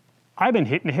 I've been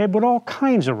hit in the head with all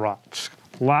kinds of rocks.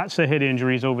 Lots of head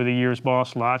injuries over the years,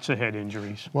 boss, lots of head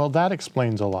injuries. Well, that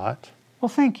explains a lot. Well,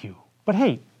 thank you. But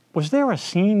hey, was there a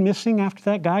scene missing after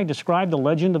that guy described the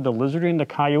legend of the lizard and the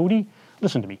coyote?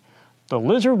 Listen to me. The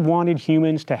lizard wanted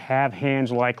humans to have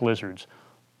hands like lizards,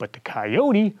 but the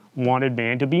coyote wanted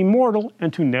man to be mortal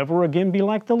and to never again be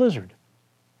like the lizard.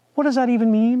 What does that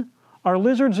even mean? Are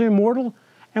lizards immortal?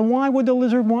 And why would the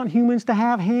lizard want humans to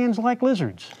have hands like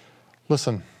lizards?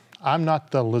 Listen, I'm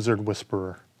not the lizard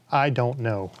whisperer. I don't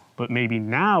know. But maybe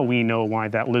now we know why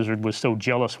that lizard was so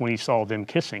jealous when he saw them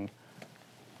kissing.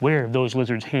 Where have those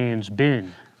lizards' hands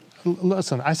been?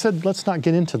 Listen, I said let's not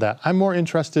get into that. I'm more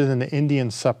interested in the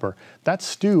Indian supper. That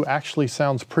stew actually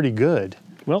sounds pretty good.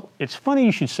 Well, it's funny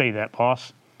you should say that,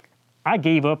 boss. I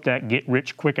gave up that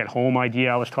get-rich-quick-at-home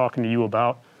idea I was talking to you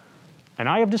about, and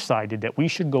I have decided that we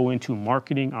should go into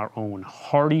marketing our own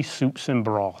hearty soups and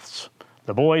broths,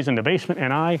 the boys in the basement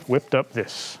and I whipped up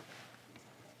this.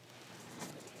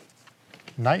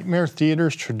 Nightmare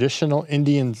Theater's traditional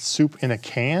Indian soup in a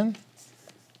can?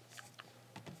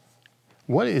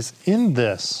 What is in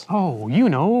this? Oh, you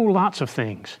know, lots of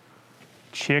things.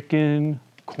 Chicken,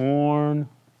 corn,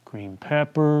 green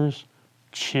peppers,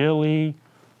 chili,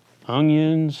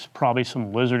 onions, probably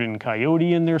some lizard and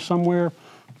coyote in there somewhere.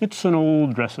 It's an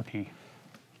old recipe.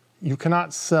 You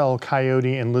cannot sell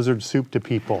coyote and lizard soup to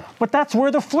people. But that's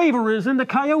where the flavor is in the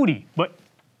coyote. But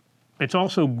it's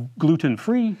also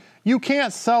gluten-free. You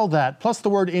can't sell that. Plus the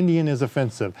word Indian is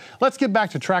offensive. Let's get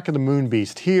back to Track of the Moon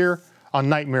Beast here on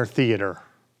Nightmare Theater.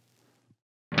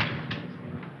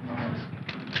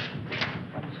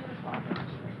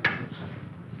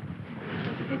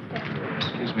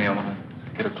 Excuse me, I want to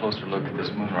get a closer look at this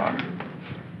moon rock.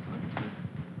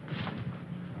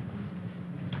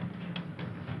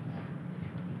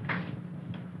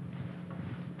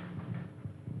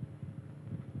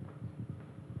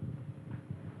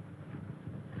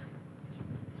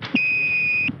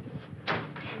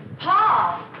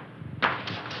 Paul!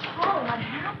 Paul, what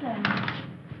happened?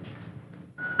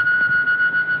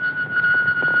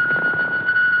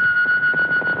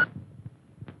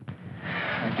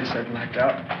 I guess I blacked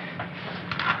out.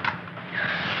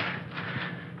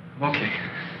 I'm okay.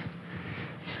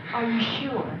 Are you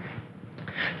sure?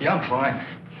 Yeah, I'm fine.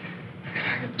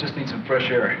 I just need some fresh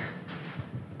air.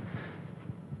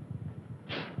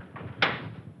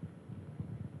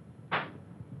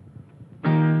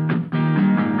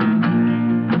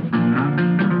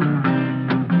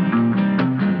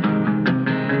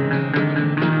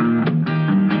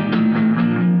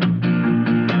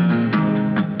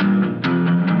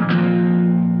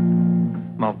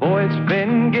 My voice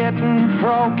been getting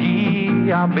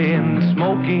froggy. I've been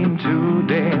smoking too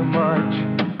damn much.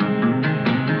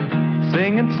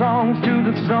 Singing songs to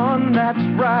the sun that's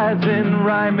rising,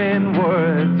 rhyming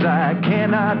words I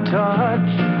cannot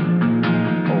touch.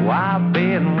 Oh, I've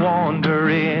been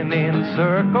wandering in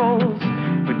circles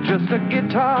with just a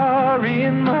guitar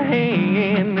in my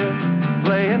hand,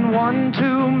 playing one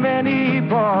too many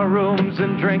bar rooms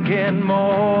and drinking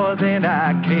more than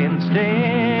I can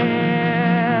stand.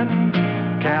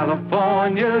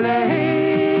 California lady,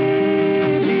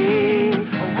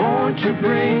 won't you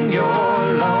bring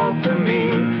your love to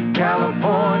me?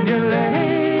 California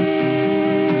lady,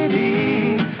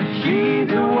 she's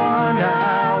the one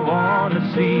I want to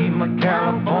see, my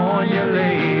California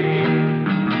lady.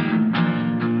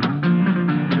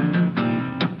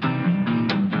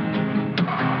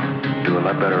 Do a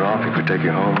lot better off if we take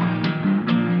you home.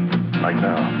 Like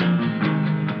now.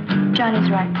 Johnny's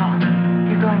right, Paul.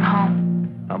 You're going home.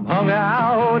 I'm hung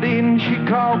out in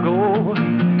Chicago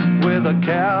with a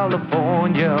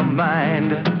California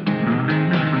mind.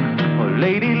 A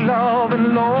lady love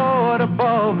and Lord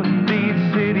above, these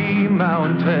city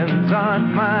mountains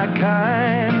aren't my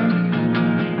kind.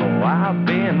 Oh, I've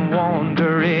been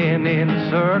wandering in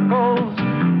circles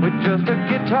with just a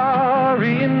guitar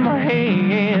in my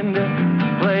hand,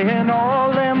 playing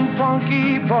all them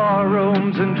funky bar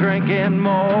rooms and drinking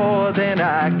more than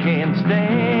I can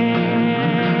stand.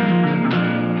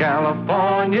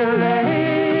 California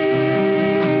lady,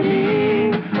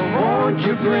 won't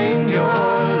you bring your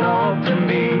love to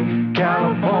me?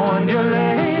 California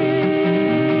lady,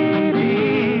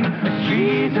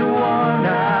 she's the one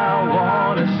I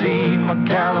want to see, my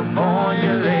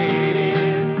California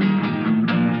lady,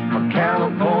 my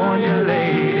California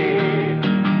lady,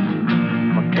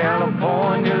 my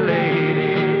California lady.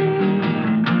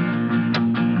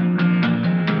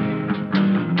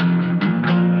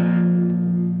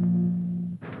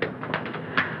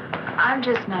 I'm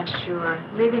just not sure.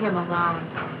 Leaving him alone.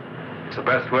 It's the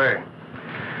best way.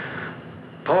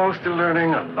 Paul's still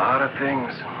learning a lot of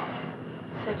things.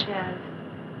 Such as?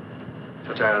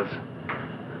 Such as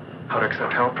how to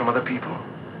accept help from other people.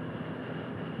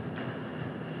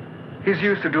 He's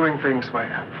used to doing things for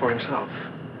himself.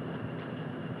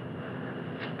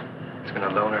 He's been a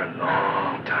loner a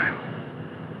long time.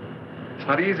 It's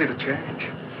not easy to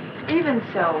change. Even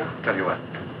so. Tell you what.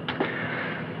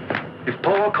 If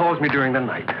Paul calls me during the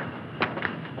night,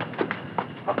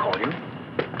 I'll call you,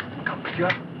 come pick you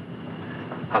up.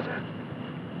 How's that?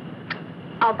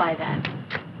 I'll buy that.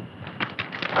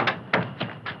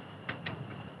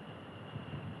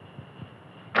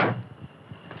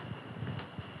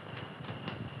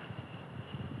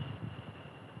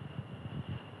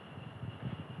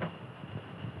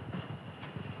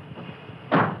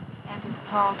 And if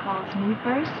Paul calls me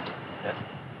first? Yes.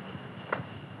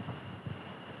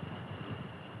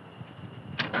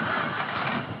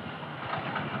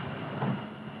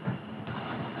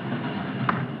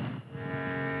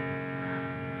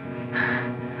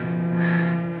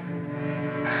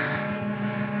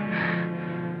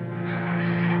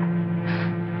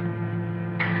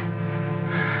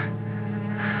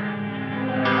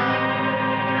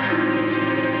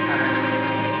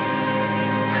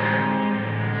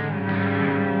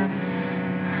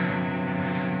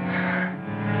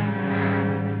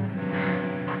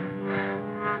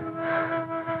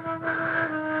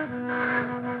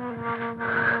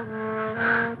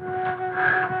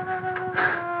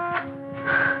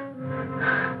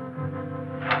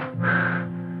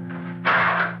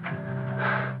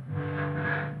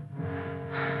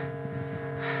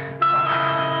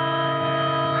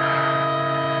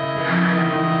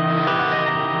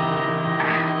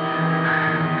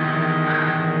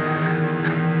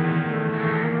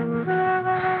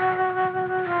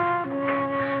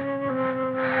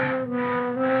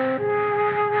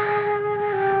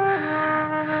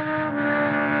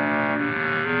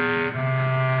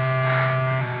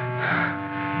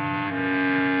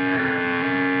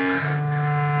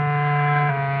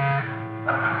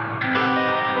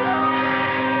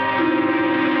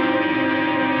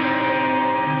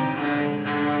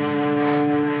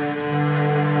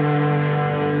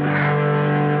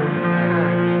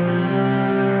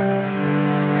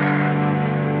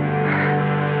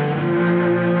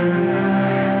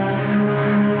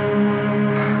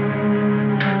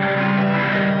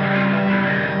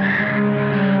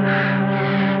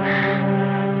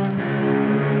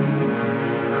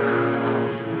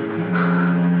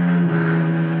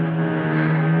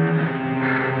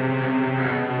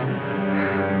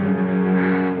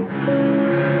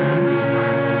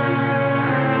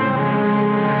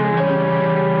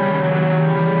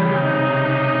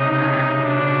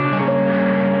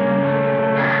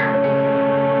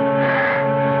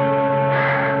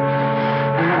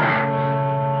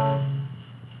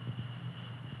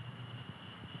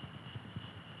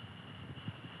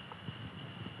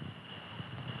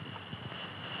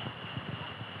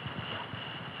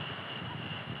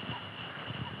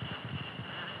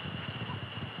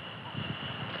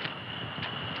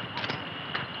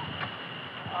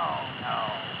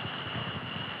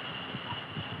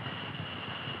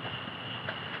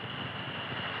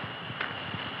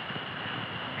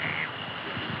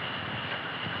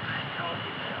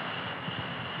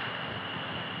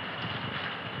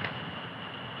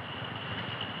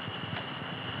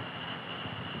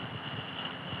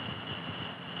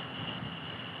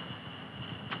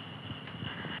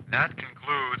 That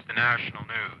concludes the national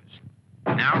news.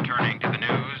 Now turning to the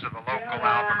news of the local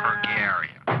Albuquerque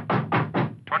area.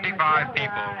 25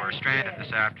 people were stranded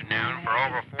this afternoon for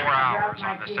over 4 hours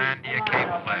on the Sandia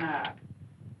Cable lift.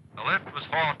 The lift was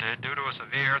halted due to a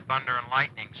severe thunder and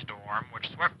lightning storm which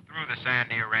swept through the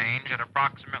Sandia Range at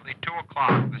approximately 2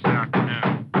 o'clock this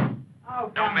afternoon.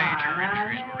 No major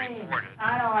injuries were reported,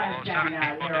 although 7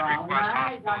 people did request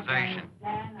hospitalization.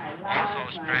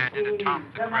 Also stranded atop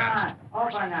the crest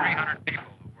were some 300 people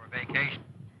who were vacationing.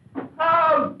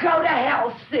 Oh, go to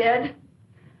hell, Sid.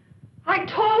 I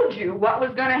told you what was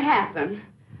going to happen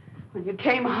when you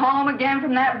came home again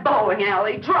from that bowling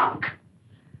alley drunk.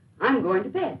 I'm going to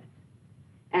bed.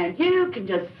 And you can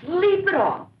just sleep it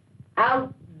off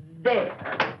out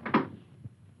there.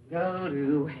 Go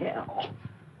to hell.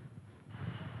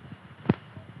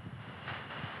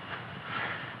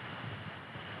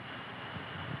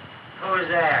 Who's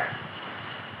there?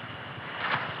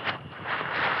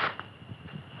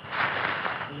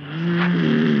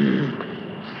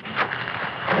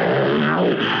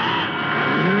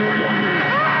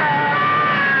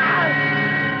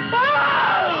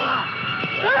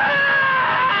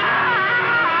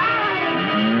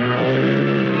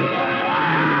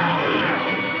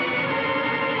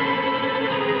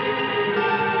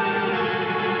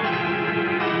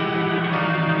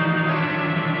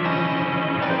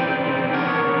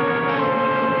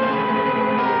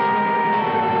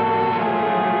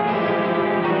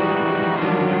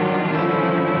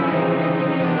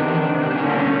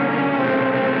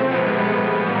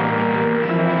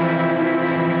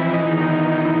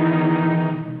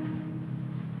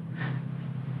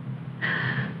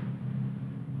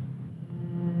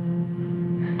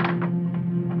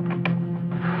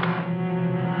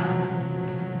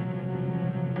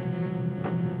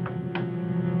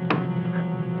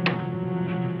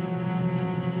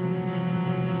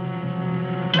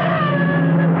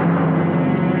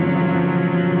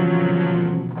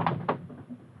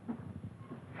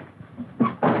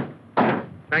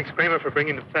 Thanks, Kramer, for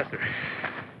bringing the professor.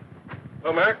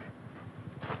 Hello, Mac.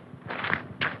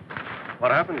 What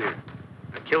happened here?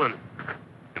 A killing.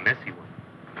 A messy one.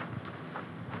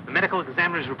 The medical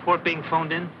examiner's report being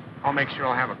phoned in? I'll make sure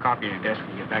I'll have a copy of your desk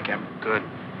when you get back, Captain. Good.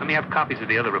 Let me have copies of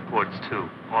the other reports, too.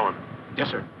 All of them. Yes,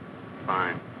 sir.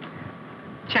 Fine.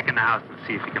 Check in the house and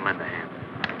see if you can lend a hand.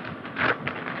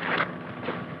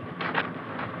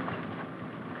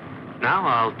 Now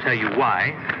I'll tell you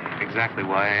why. Exactly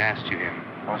why I asked you here.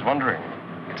 I was wondering.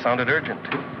 It sounded urgent.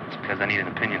 It's because I need an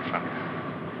opinion from you.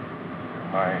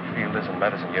 My field isn't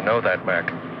medicine. You know that,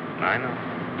 Mac. I know.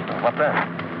 What then?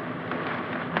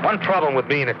 One problem with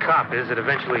being a cop is that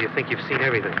eventually you think you've seen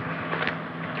everything.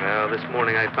 Well, this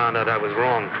morning I found out I was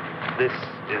wrong. This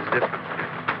is different.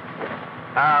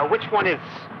 Which one is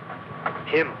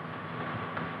him?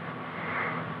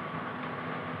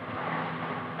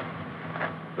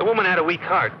 The woman had a weak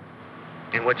heart,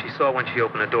 and what she saw when she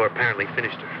opened the door apparently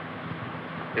finished her.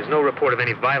 There's no report of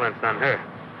any violence on her.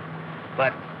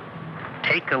 But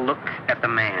take a look at the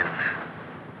man.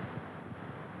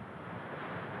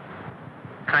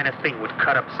 What kind of thing would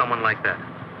cut up someone like that?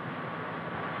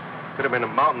 Could have been a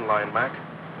mountain lion, Mac.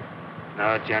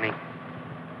 No, Johnny.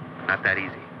 Not that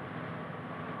easy.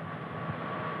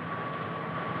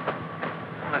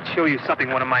 Let's show you something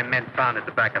one of my men found at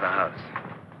the back of the house.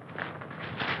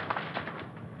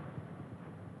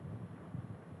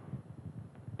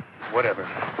 Whatever.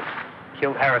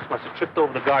 Killed Harris must have tripped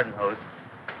over the garden hose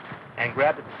and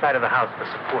grabbed at the side of the house for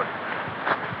support.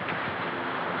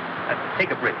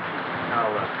 Take a break.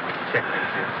 I'll check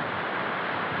things here.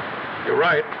 You're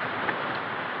right.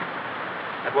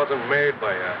 That wasn't made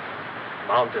by a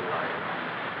mountain lion.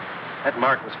 That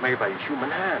mark was made by a human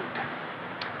hand.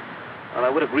 Well, I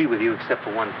would agree with you except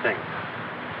for one thing.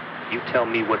 You tell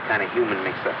me what kind of human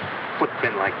makes a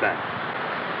footprint like that.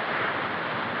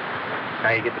 Now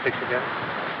you get the picture, Jeff?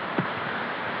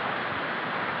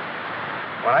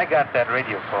 When I got that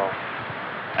radio call,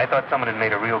 I thought someone had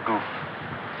made a real goof.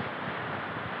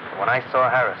 But when I saw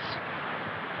Harris,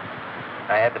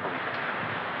 I had to believe it.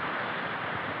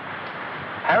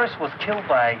 Harris was killed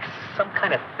by some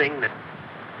kind of thing that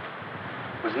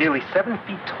was nearly 7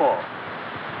 feet tall.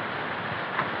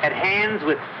 Had hands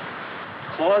with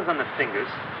claws on the fingers.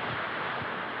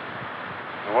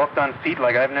 And walked on feet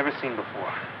like I've never seen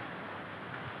before.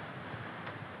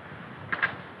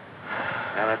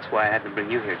 Now, that's why I had to bring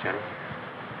you here, Johnny.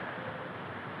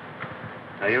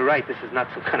 Now, you're right. This is not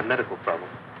some kind of medical problem.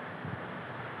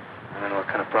 I don't know what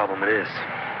kind of problem it is.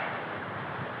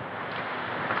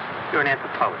 You're an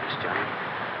anthropologist, Johnny.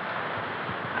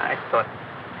 I thought,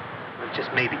 well,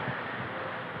 just maybe,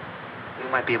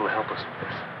 might be able to help us with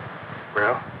this.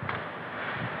 Well,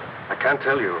 I can't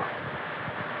tell you.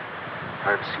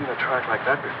 I've seen a track like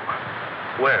that before.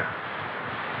 Where?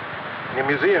 In a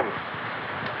museum.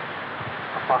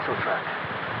 A fossil track.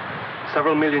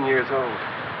 Several million years old.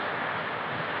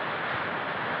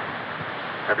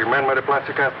 Have you men made a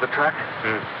plastic cast of the track?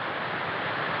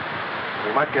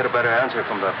 We might get a better answer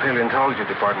from the paleontology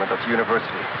department at the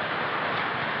university.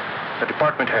 The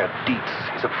department head, Dietz,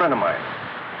 he's a friend of mine.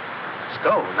 Let's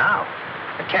go now.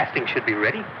 The casting should be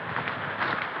ready.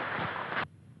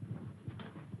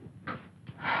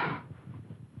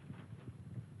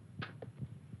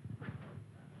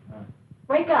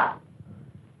 Wake up.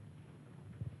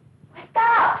 Wake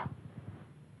up.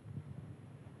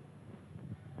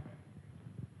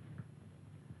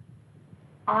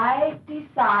 I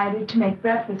decided to make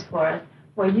breakfast for us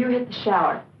while you hit the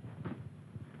shower.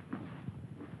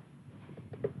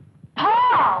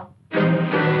 Paul!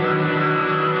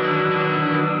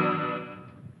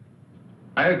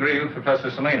 I agree with Professor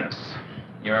Salinas.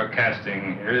 Your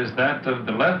casting here is that of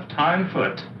the left hind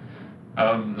foot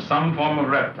of some form of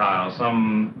reptile,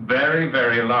 some very,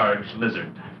 very large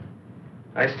lizard.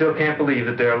 I still can't believe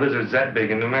that there are lizards that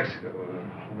big in New Mexico,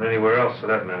 or anywhere else for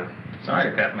that matter.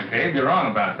 Sorry, Captain McCabe, you're wrong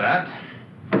about that.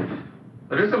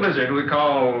 There is a lizard we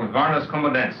call Varnus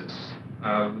comodensis.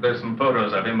 There's some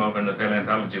photos of him over in the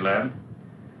paleontology lab,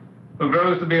 who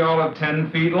grows to be all of 10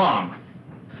 feet long.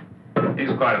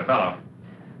 He's quite a fellow.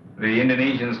 The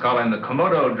Indonesians call him the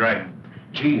Komodo dragon.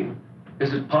 Gee,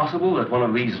 is it possible that one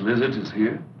of these lizards is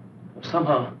here?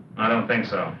 Somehow. I don't think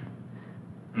so.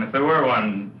 And if there were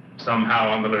one somehow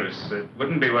on the loose, it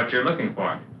wouldn't be what you're looking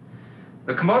for.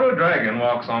 The Komodo dragon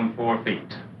walks on 4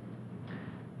 feet.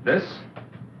 This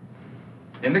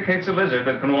indicates a lizard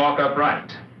that can walk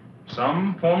upright.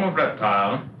 Some form of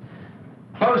reptile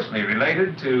closely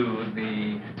related to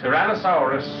the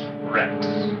Tyrannosaurus rex.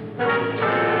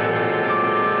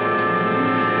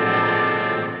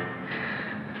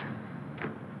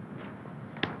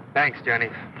 Thanks, Johnny.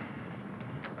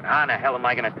 But how in the hell am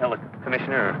I going to tell the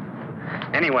commissioner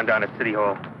or anyone down at City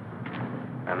Hall?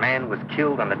 A man was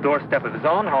killed on the doorstep of his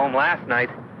own home last night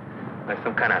by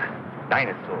some kind of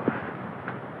dinosaur.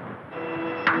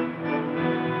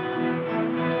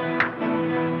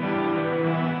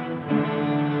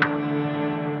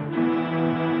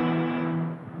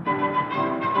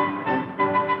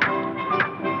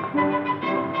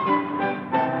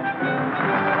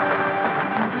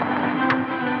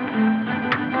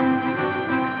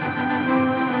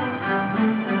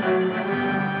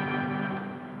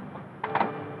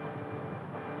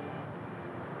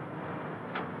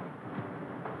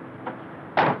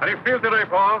 How do you feel today,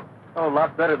 Paul? Oh, a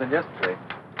lot better than yesterday.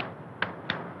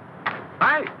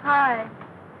 Hi. Hi.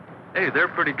 Hey, they're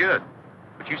pretty good.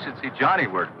 But you should see Johnny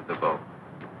work with the bow.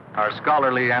 Our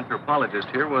scholarly anthropologist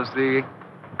here was the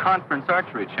conference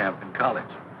archery champ in college.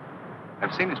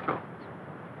 I've seen his trophies.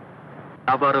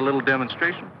 How about a little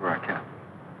demonstration for our captain?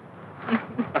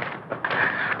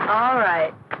 All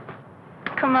right.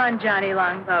 Come on, Johnny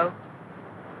Longbow.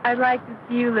 I'd like to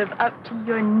see you live up to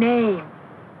your name.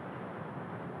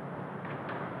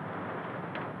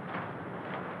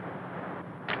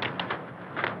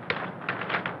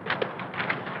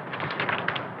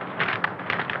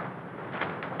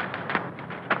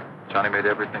 Johnny made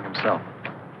everything himself.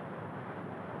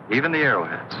 Even the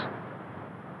arrowheads.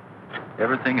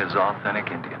 Everything is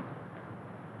authentic Indian.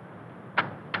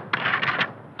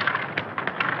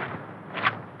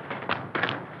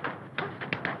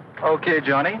 Okay,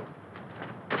 Johnny.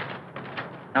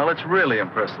 Now let's really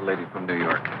impress the lady from New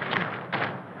York.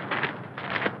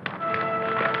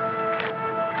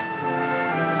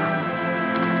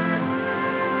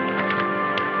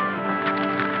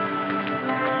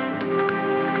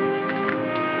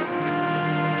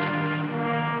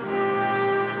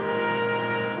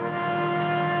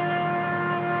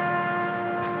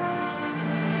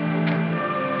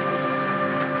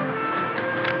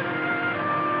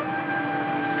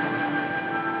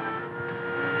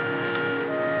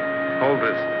 Hold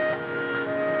this.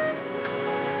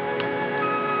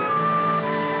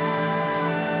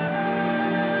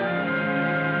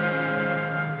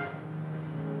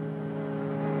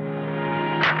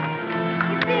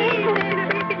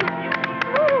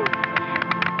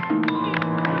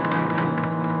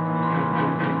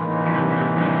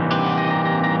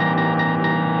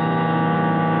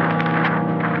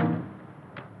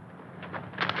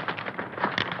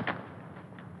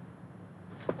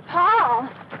 Paul!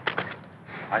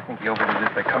 I think he overdid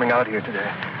it by coming out here today.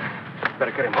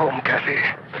 Better get him home, Kathy.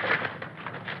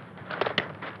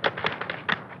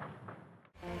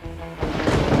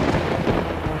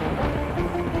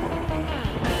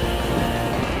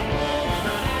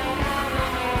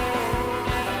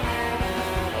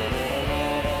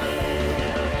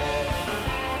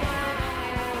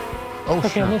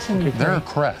 Okay, listen. They're a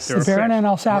crest. The Baron and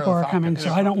El Sapo are coming,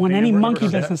 so I don't want any monkey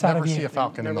business out of you. Never see a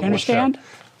falcon in the You understand?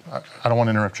 I don't want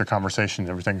to interrupt your conversation.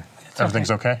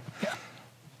 Everything's okay?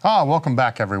 Yeah. Welcome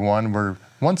back, everyone. We're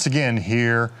once again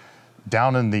here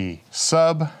down in the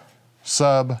sub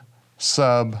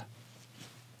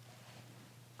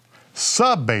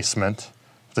basement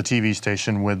of the TV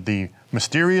station with the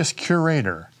mysterious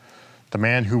curator, the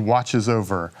man who watches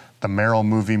over the Merrill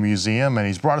Movie Museum, and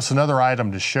he's brought us another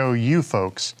item to show you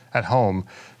folks at home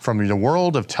from the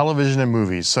world of television and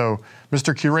movies. So,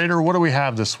 Mr. Curator, what do we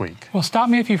have this week? Well, stop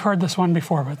me if you've heard this one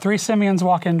before, but three simians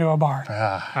walk into a bar.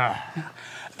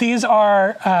 These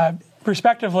are,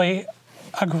 respectively,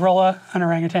 a gorilla, an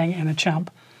orangutan, and a chimp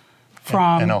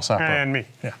from... And El Sapo. And me.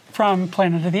 Yeah. From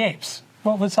Planet of the Apes.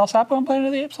 What was El Sapo in Planet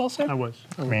of the Apes also? I was.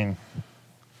 I mean...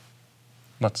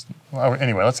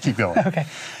 Anyway, let's keep going. Okay.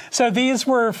 So these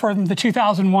were from the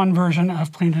 2001 version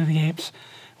of Planet of the Apes,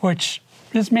 which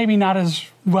is maybe not as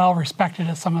well respected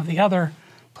as some of the other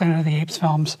Planet of the Apes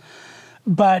films.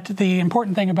 But the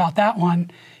important thing about that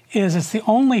one is it's the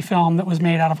only film that was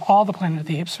made out of all the Planet of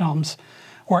the Apes films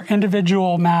where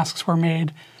individual masks were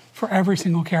made for every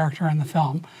single character in the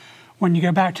film. When you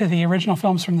go back to the original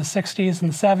films from the 60s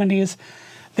and the 70s,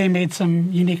 they made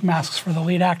some unique masks for the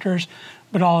lead actors,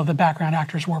 but all of the background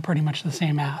actors wore pretty much the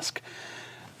same mask.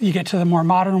 You get to the more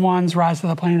modern ones, Rise of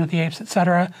the Planet of the Apes,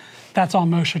 etc. That's all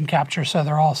motion capture, so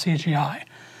they're all CGI.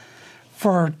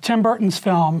 For Tim Burton's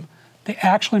film, they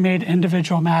actually made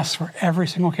individual masks for every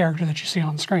single character that you see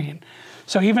on screen.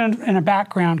 So even in a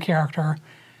background character,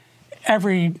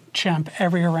 every chimp,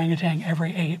 every orangutan,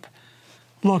 every ape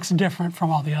looks different from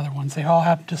all the other ones. They all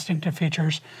have distinctive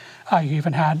features. You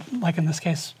even had, like in this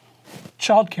case,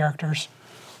 child characters,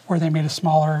 where they made a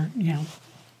smaller,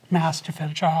 mask to fit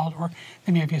a child, or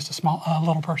they may have used a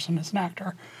little person as an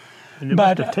actor. And it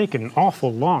must have taken an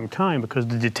awful long time because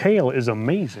the detail is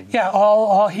amazing. Yeah,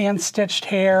 all hand-stitched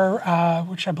hair,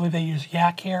 which I believe they use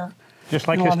yak hair. Just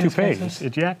like his toupees,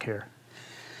 it's yak hair.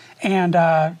 And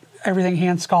everything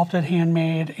hand-sculpted,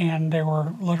 handmade, and there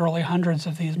were literally hundreds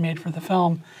of these made for the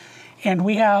film. And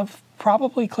we have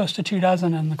probably close to 24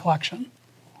 in the collection.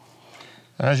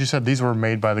 And as you said, these were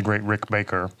made by the great Rick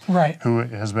Baker, right, who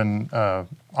has been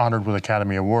honored with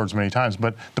Academy Awards many times.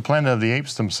 But the Planet of the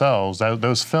Apes themselves,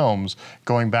 those films,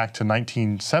 going back to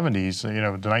 1970s, the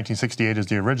 1968 is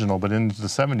the original, but in the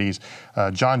 70s,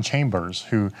 John Chambers,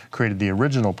 who created the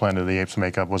original Planet of the Apes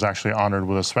makeup, was actually honored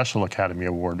with a special Academy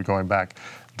Award going back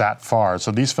that far. So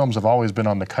these films have always been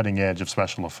on the cutting edge of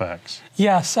special effects.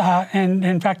 Yes, and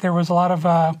in fact, there was a lot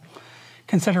of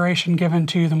consideration given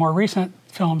to the more recent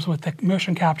films with the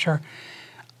motion capture,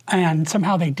 and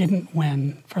somehow they didn't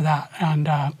win for that. And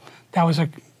that was a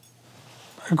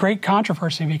great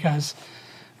controversy because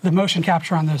the motion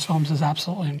capture on those films is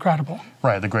absolutely incredible.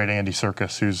 Right, the great Andy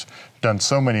Serkis, who's done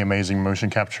so many amazing motion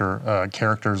capture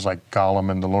characters like Gollum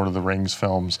in the Lord of the Rings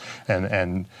films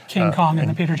and King Kong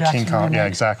and the Peter Jackson King Kong, remake. yeah,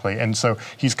 exactly. And so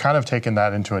he's kind of taken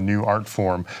that into a new art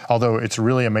form, although it's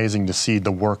really amazing to see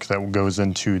the work that goes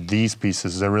into these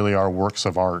pieces. They really are works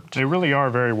of art. They really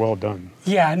are very well done.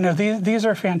 Yeah, no, these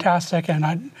are fantastic,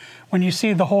 and when you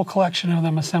see the whole collection of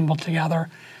them assembled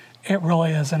together, it really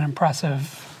is an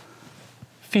impressive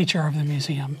feature of the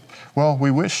museum. Well, we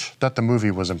wish that the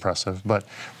movie was impressive, but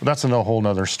that's a whole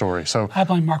nother story. So I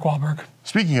blame Mark Wahlberg.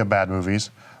 Speaking of bad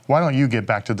movies, why don't you get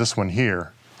back to this one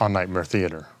here on Nightmare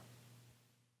Theater?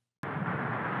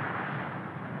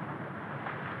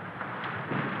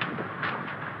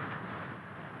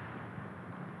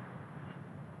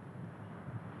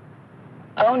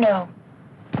 Oh, no.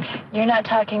 You're not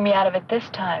talking me out of it this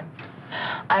time.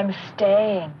 I'm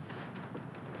staying.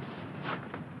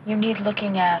 You need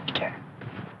looking after.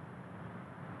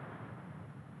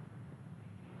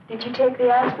 Did you take the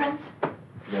aspirins?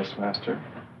 Yes, Master.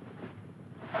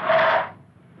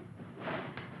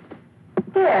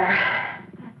 There.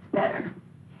 That's better.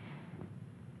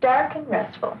 Dark and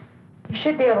restful. You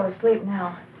should be able to sleep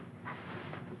now.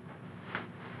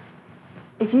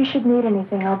 If you should need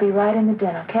anything, I'll be right in the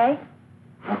den, okay?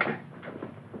 Okay.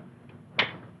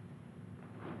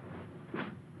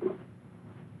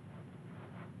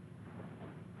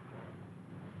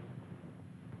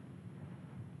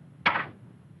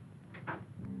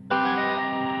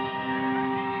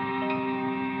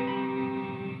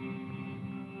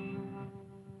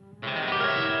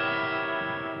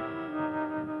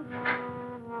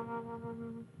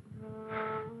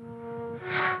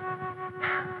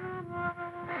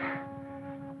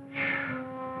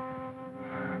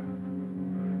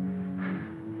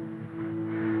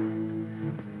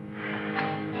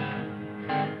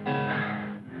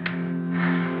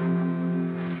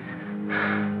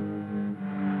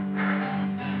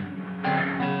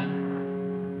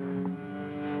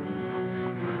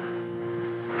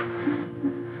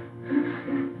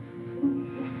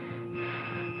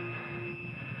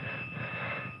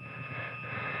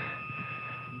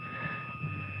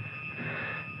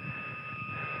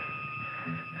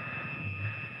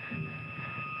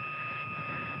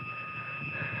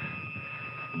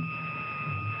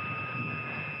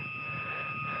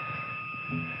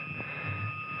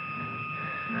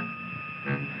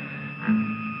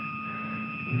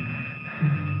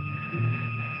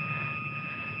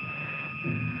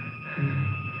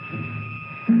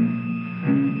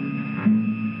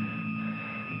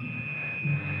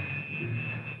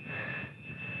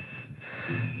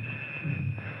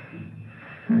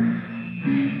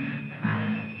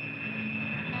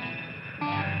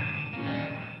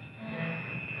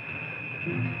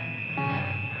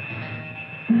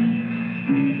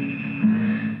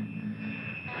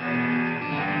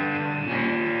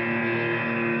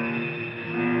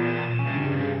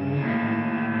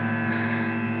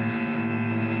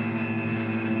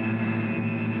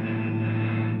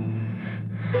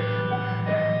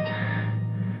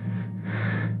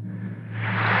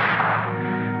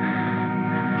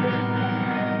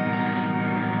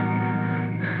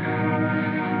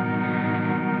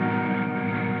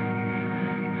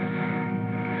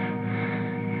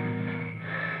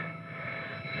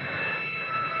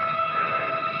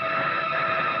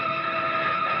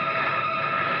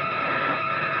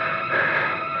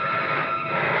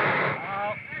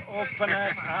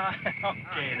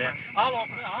 Okay, then. I'll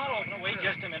open it. I'll open it. Wait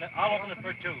just a minute. I'll open it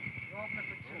for two. You open it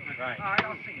for 2. Right. All right,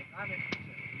 I'll see it. I'm in for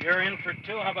 2. You're in for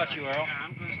two. How about you, Earl? Yeah,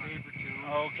 I'm going to stay for 2.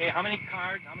 Okay, how many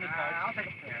cards? How many cards? I'll take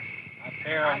a pair. A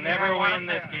pair will never win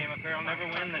this game. A pair will never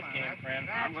win this game, friend.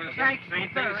 I'm going to say the same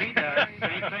thing as he does.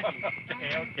 Same thing.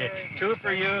 Okay. 2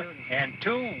 for you, and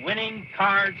 2 winning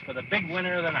cards for the big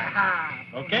winner of the night.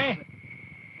 Okay?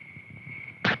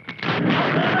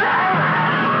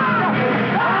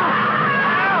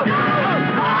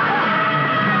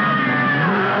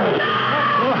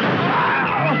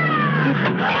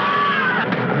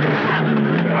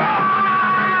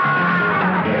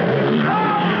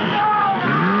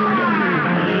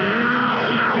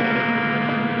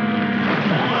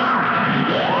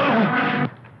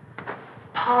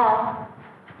 Paul.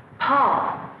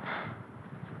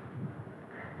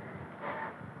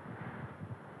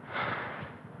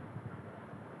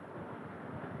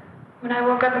 When I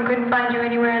woke up and couldn't find you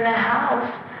anywhere in the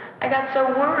house, I got so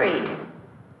worried.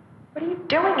 What are you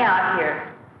doing out here?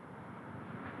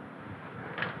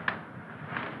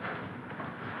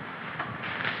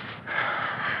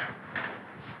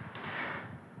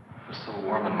 It was so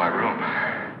warm in my room.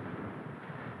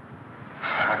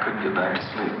 I couldn't get back to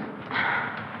sleep.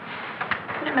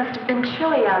 But it must have been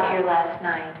chilly out here last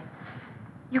night.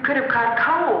 You could have caught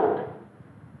cold.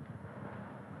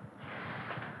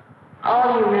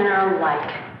 All you men are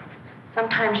alike.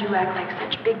 Sometimes you act like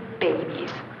such big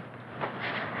babies.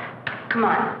 Come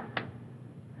on.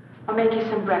 I'll make you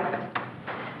some breakfast.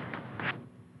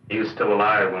 He was still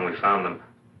alive when we found him.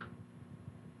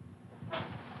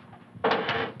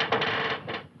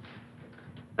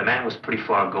 The man was pretty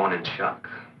far gone in shock.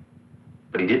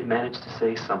 But he did manage to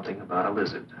say something about a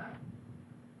lizard.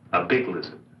 A big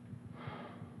lizard.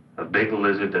 A big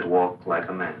lizard that walked like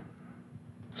a man.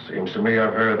 Seems to me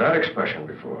I've heard that expression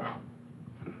before.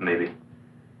 Maybe.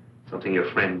 Something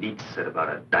your friend Dietz said about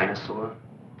a dinosaur?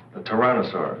 The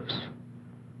Tyrannosaurus.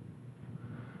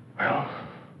 Well,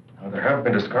 now there have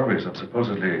been discoveries of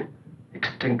supposedly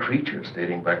extinct creatures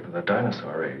dating back to the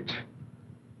dinosaur age.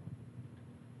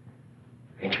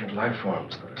 Ancient life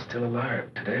forms that are still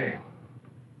alive today.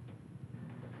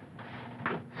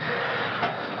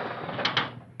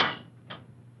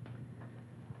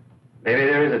 Maybe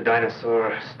there is a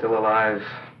dinosaur still alive.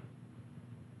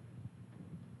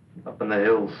 Up in the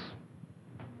hills.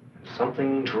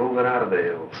 Something drove it out of the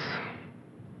hills.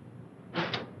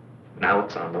 Now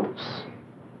it's on the loose.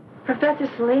 Professor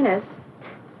Salinas,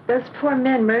 those poor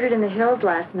men murdered in the hills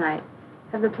last night.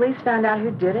 Have the police found out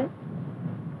who did it?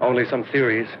 Only some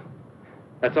theories.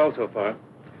 That's all so far.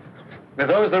 Were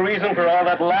those the reason for all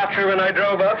that laughter when I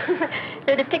drove up?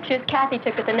 They're the pictures Kathy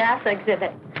took at the NASA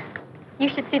exhibit. You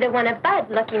should see the one of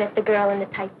Bud looking at the girl in the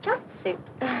tight jumpsuit.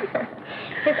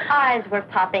 His eyes were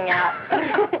popping out.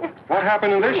 What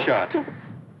happened in this shot?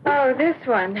 Oh, this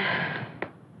one.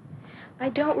 I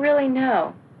don't really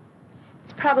know.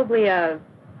 It's probably a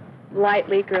light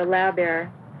leak or a lab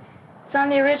error. It's on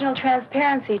the original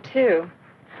transparency, too.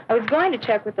 I was going to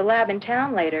check with the lab in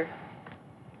town later.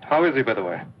 How is he, by the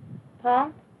way?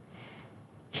 Paul?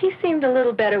 He seemed a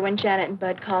little better when Janet and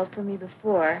Bud called for me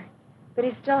before, but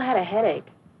he still had a headache.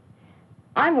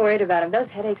 I'm worried about him. Those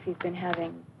headaches he's been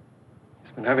having.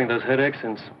 He's been having those headaches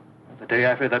since the day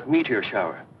after that meteor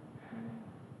shower.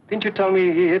 Didn't you tell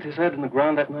me he hit his head in the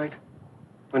ground that night?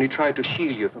 When he tried to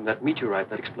shield you from that meteorite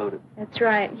that exploded. That's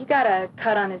right. He got a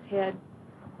cut on his head.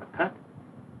 A cut?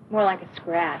 More like a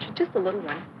scratch. Just a little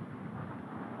one.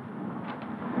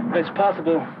 It's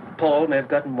possible Paul may have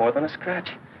gotten more than a scratch.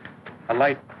 A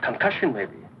light concussion,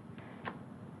 maybe.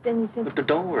 Then you think... But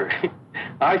don't worry.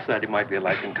 I said it might be a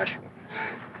light concussion.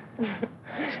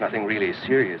 It's nothing really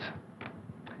serious.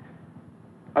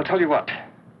 I'll tell you what.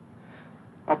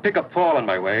 I'll pick up Paul on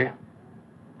my way.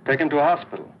 Take him to a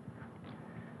hospital.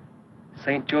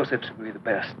 St. Joseph's will be the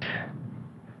best.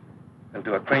 They'll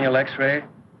do a cranial x-ray,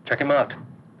 check him out.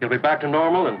 He'll be back to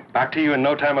normal and back to you in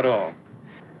no time at all.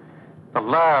 The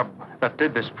lab that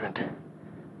did this print,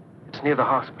 it's near the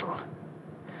hospital.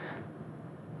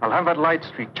 I'll have that light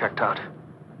streak checked out.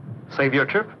 Save your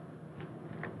trip.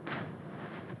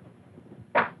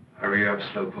 Hurry up,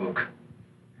 Slowpoke.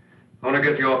 I want to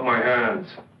get you off my hands.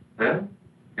 Then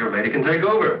your lady can take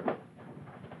over.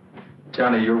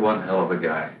 Johnny, you're one hell of a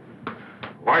guy.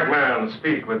 White man,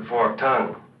 speak with forked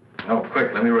tongue. Oh,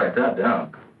 quick, let me write that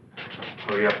down.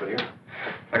 Hurry up with you.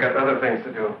 I got other things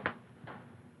to do.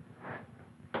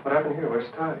 What happened here? Where's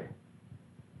Toddy?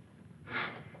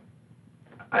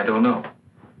 I don't know.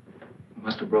 He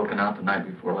must have broken out the night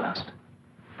before last.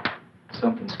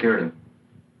 Something scared him.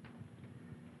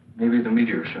 Maybe the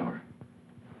meteor shower.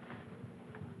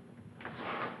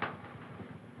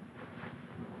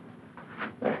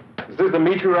 this the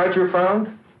meteorite you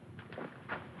found?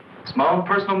 Small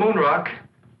personal moon rock.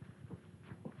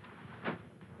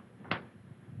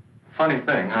 Funny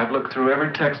thing, I've looked through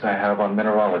every text I have on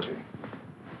mineralogy,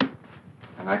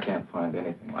 and I can't find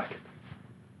anything like it.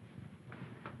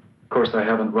 Of course, I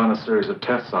haven't run a series of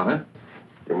tests on it.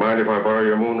 You mind if I borrow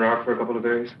your moon rock for a couple of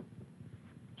days?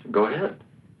 Go ahead.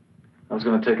 I was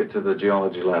going to take it to the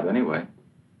geology lab anyway.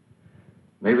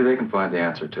 Maybe they can find the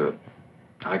answer to it.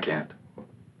 I can't.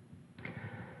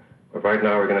 But right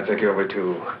now, we're going to take you over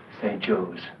to St.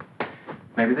 Joe's.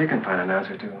 Maybe they can find an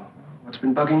answer to what's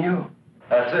been bugging you.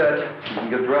 That's it. You can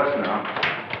get dressed now.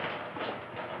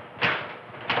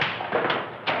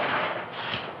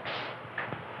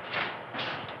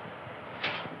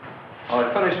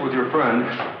 I finished with your friend.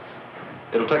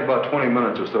 It'll take about 20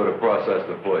 minutes or so to process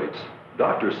the plates.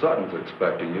 Dr. Sutton's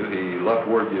expecting you. He left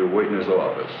word you'd wait in his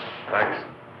office. Thanks.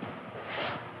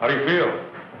 How do you feel?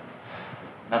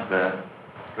 Not bad.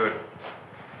 Good.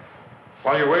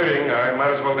 While you're waiting, I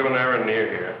might as well do an errand near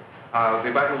here. I'll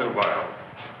be back in a little while.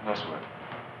 No sweat.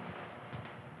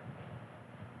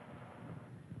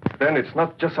 Then it's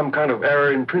not just some kind of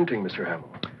error in printing, Mr. Hamill.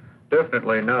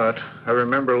 Definitely not. I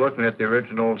remember looking at the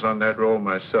originals on that roll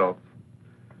myself.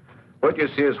 What you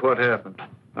see is what happened.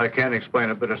 I can't explain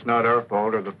it, but it's not our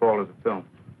fault or the fault of the film.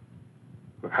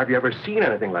 Have you ever seen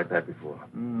anything like that before?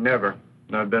 Never.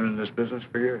 I've been in this business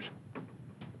for years.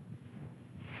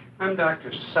 I'm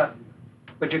Dr. Sutton.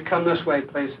 Would you come this way,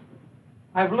 please?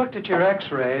 I've looked at your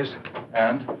x-rays.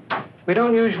 And? We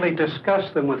don't usually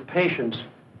discuss them with patients,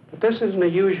 but this isn't a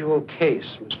usual case,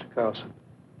 Mr. Carlson.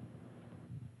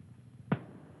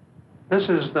 This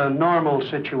is the normal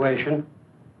situation,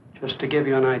 just to give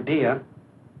you an idea.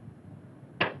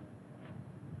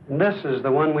 And this is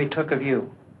the one we took of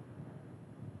you.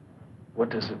 What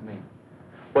does it mean?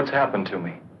 What's happened to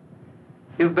me?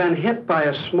 You've been hit by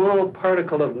a small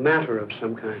particle of matter of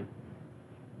some kind.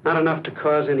 Not enough to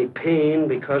cause any pain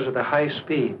because of the high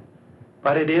speed,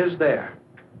 but it is there.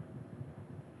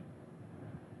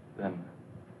 Then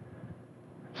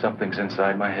something's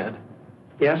inside my head?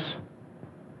 Yes.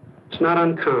 It's not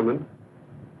uncommon.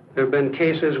 There have been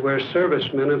cases where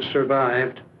servicemen have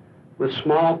survived with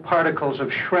small particles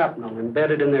of shrapnel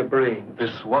embedded in their brain.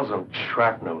 This wasn't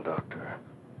shrapnel, Doctor.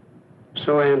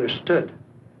 So I understood.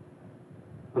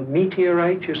 A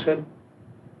meteorite, you said?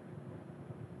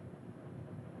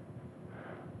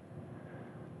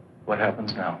 What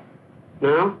happens now?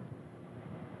 Now?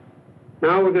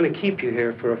 Now we're going to keep you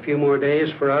here for a few more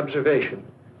days for observation.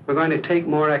 We're going to take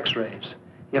more x-rays.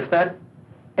 If that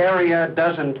area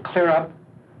doesn't clear up,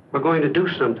 we're going to do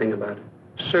something about it,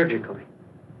 surgically.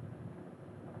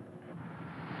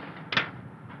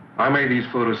 I made these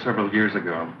photos several years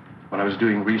ago when I was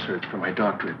doing research for my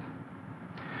doctorate.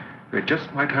 They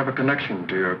just might have a connection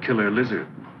to your killer lizard.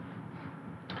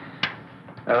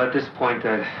 Well, at this point,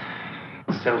 I'd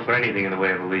settle for anything in the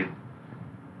way of a lead.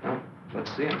 Well,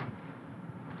 let's see him.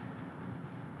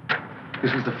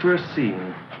 This was the first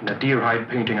scene in the deer hide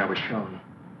painting I was shown.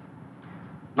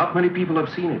 Not many people have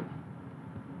seen it.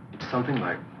 It's something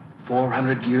like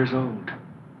 400 years old.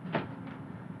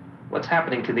 What's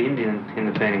happening to the Indian in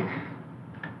the painting?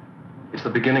 It's the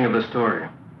beginning of the story.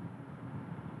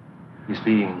 He's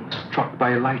being struck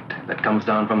by a light that comes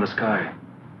down from the sky.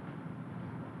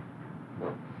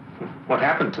 Well, what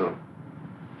happened to him?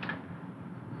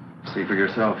 See for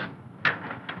yourself.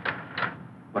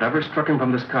 Whatever struck him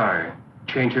from the sky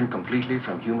changed him completely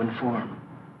from human form.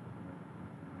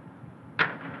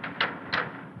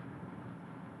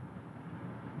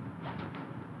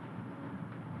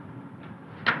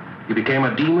 He became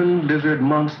a demon lizard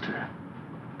monster.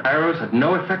 Arrows had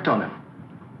no effect on him.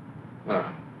 Well,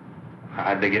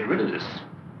 how'd they get rid of this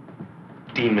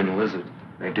demon lizard?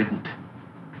 They didn't,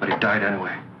 but it died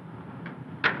anyway.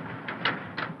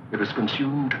 It was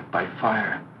consumed by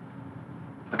fire.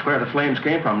 But where the flames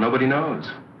came from, nobody knows.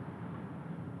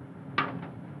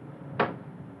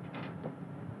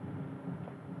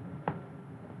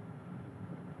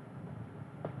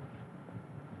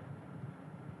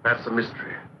 That's a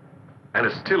mystery. And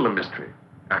it's still a mystery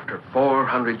after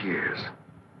 400 years.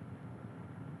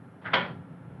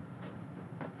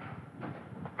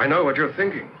 I know what you're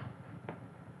thinking.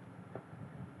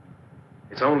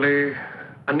 It's only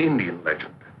an Indian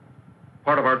legend,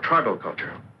 part of our tribal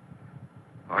culture.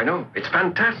 I know, it's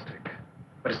fantastic,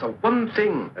 but it's the one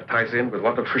thing that ties in with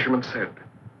what the fisherman said.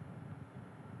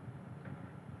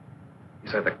 He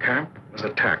said the camp was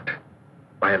attacked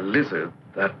by a lizard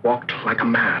that walked like a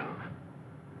man.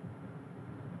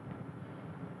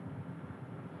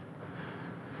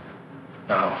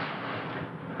 Now,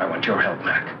 I want your help,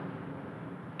 Mac.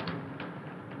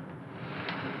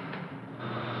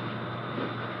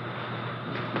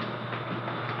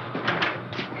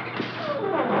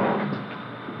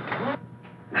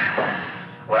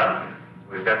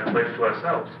 place to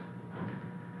ourselves.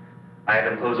 I had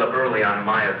them close up early on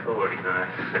my authority, and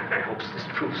I hope this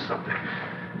proves something.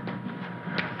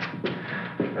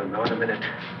 You'll know in a minute.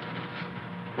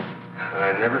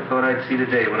 I never thought I'd see the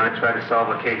day when I tried to solve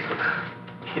a case with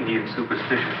Indian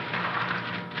superstition.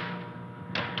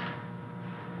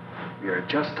 We are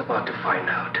just about to find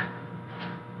out.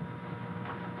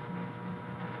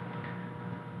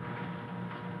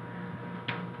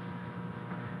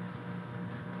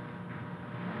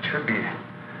 It should be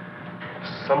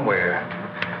somewhere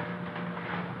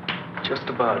just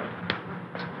about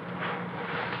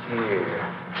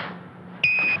here.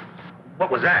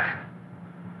 What was that?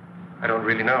 I don't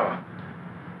really know.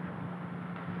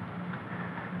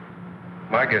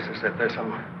 My guess is that there's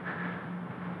some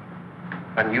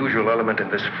unusual element in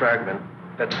this fragment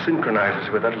that synchronizes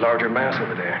with that larger mass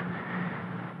over there.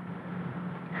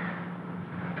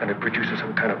 And it produces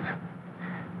some kind of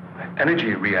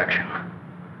energy reaction.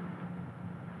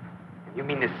 You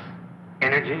mean this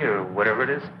energy, or whatever it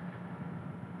is,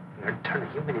 it'll turn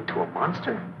a human into a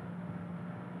monster?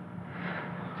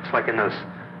 Just like in those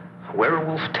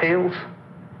werewolf tales?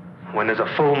 When there's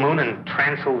a full moon in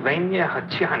Transylvania?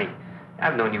 Johnny,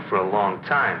 I've known you for a long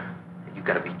time. You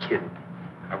gotta be kidding.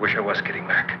 I wish I was kidding,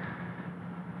 Mac.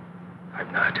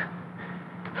 I'm not.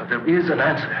 Now, there is an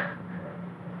answer.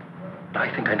 But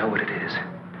I think I know what it is.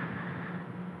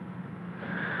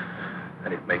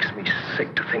 And it makes me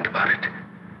sick to think about it.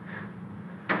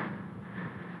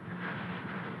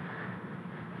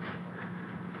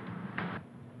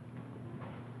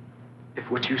 If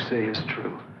what you say is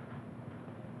true,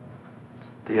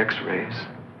 the X-rays,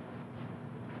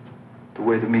 the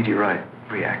way the meteorite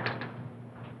reacted,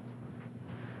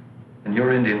 and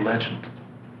your Indian legend,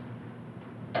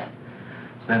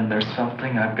 then there's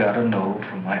something I've got to know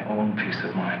for my own peace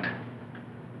of mind.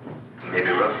 Maybe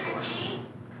rough, boy.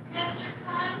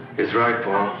 He's right,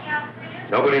 Paul.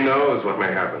 Nobody knows what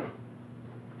may happen.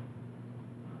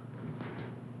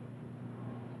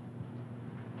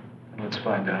 Let's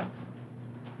find out.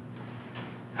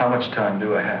 How much time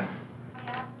do I have?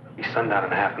 Be sundown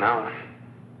in half an hour.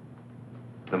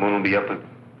 The moon will be up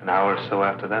an hour or so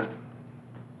after that.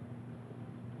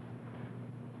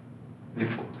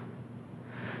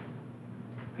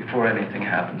 Before anything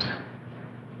happens,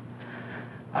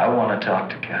 I want to talk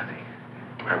to Kathy.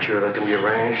 I'm sure that can be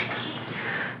arranged.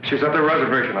 She's at the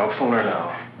reservation. I'll phone her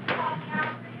now.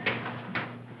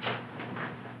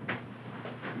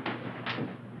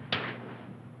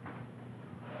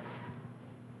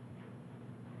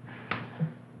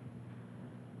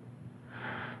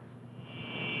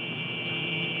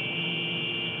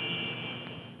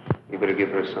 You better give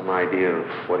her some idea of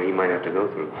what he might have to go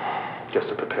through, just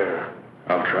to prepare her.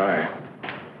 I'll try.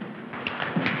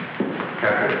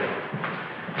 Kathy,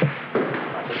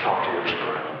 I can talk to you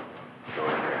before go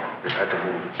in there. We've had to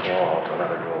move Paul to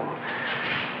another room.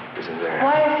 He's in there.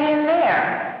 Why is he in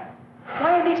there?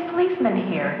 Why are these policemen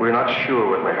here? We're not sure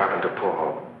what may happen to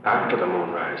Paul after the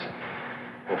moonrise.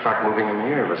 In fact, moving him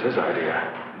here was his idea.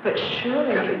 But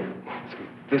surely... Kathy, see,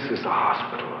 this is a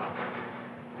hospital.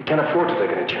 We can't afford to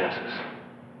take any chances.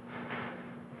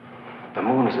 The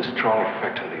moon is a strong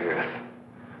effect on the Earth.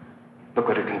 Look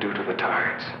what it can do to the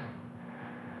tides.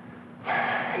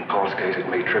 In Paul's case, it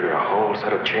may trigger a whole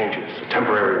set of changes, a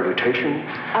temporary mutation.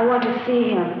 I want to see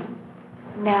him.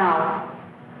 Now.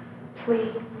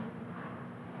 Please.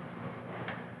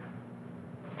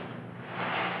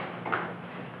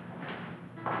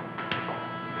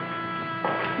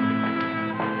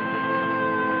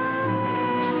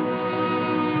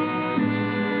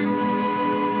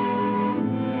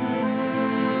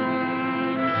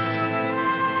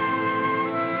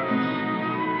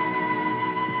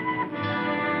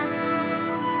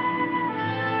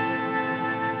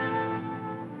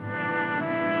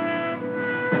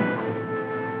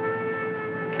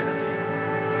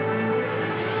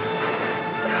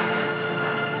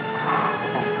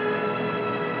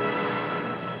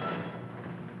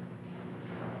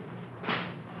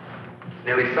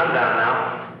 Nearly sundown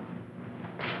now.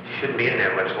 She shouldn't be in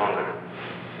there much longer.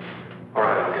 All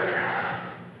right, I'll get her.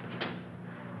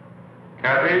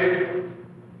 Kathy?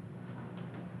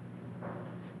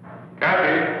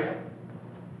 Kathy?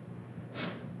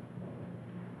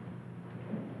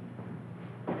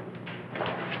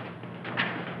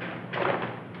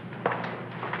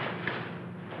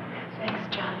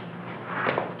 Thanks, Johnny.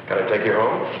 Can I take you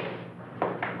home?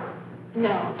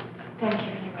 No, thank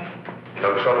you anyway. No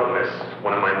trouble, miss.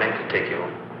 One of my men can take you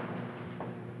home.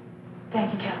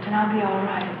 Thank you, Captain. I'll be all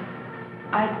right.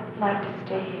 I'd like to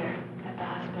stay here at the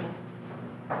hospital.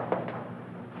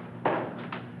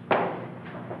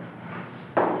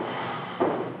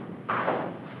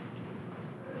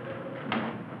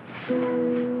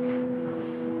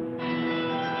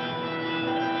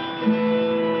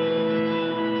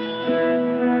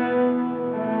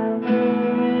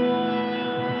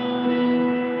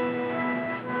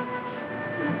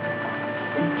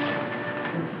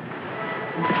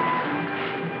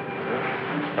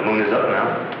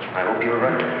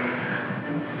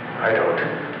 I don't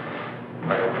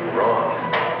do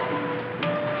wrong.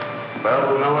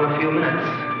 Well, we'll know in a few minutes.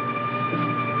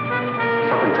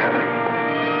 Something's happening.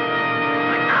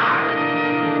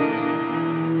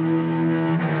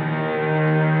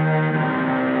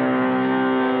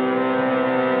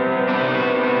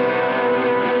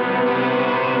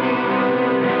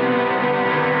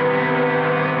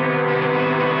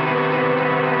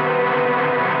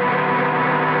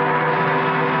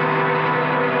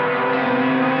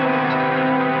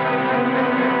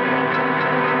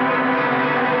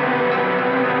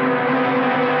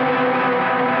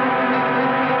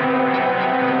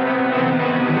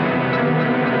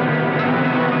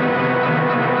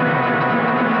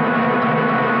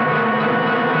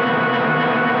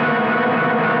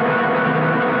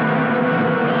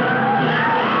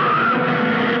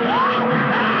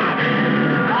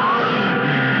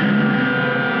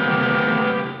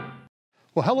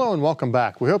 Well, hello and welcome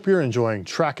back. We hope you're enjoying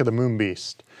Track of the Moon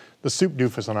Beast. The Soup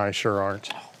Doofus and I sure aren't.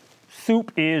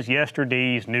 Soup is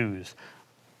yesterday's news.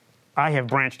 I have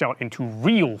branched out into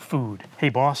real food. Hey,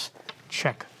 boss,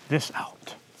 check this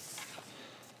out.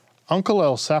 Uncle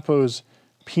El Sapo's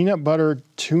peanut butter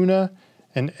tuna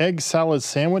and egg salad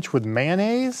sandwich with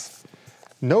mayonnaise?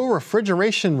 No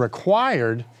refrigeration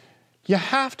required. You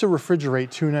have to refrigerate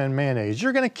tuna and mayonnaise.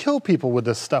 You're going to kill people with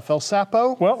this stuff, El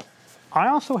Sapo. Well, I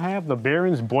also have the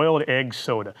Barron's boiled egg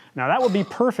soda. Now that would be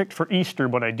perfect for Easter,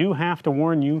 but I do have to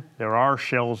warn you, there are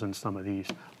shells in some of these.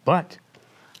 But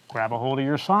grab a hold of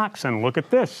your socks and look at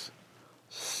this.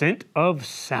 Scent of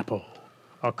Sapo,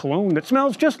 a cologne that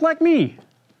smells just like me.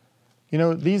 You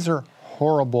know, these are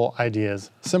horrible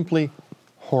ideas, simply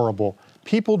horrible.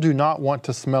 People do not want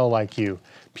to smell like you.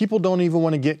 People don't even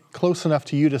want to get close enough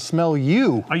to you to smell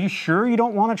you. Are you sure you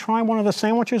don't want to try one of the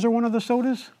sandwiches or one of the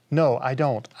sodas? No, I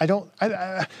don't.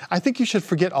 I think you should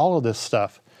forget all of this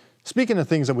stuff. Speaking of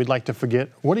things that we'd like to forget,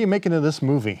 what are you making of this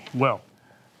movie? Well,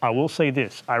 I will say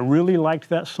this. I really liked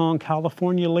that song,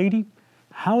 California Lady.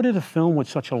 How did a film with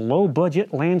such a low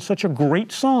budget land such a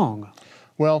great song?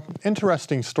 Well,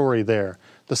 interesting story there.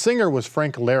 The singer was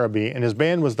Frank Larrabee, and his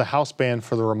band was the house band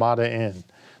for the Ramada Inn.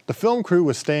 The film crew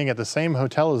was staying at the same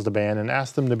hotel as the band and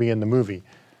asked them to be in the movie.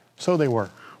 So they were.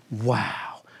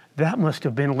 Wow, that must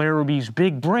have been Larrabee's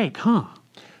big break, huh?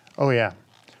 Oh yeah,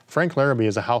 Frank Larrabee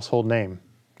is a household name,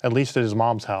 at least at his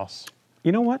mom's house.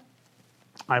 You know what?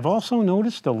 I've also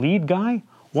noticed the lead guy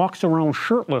walks around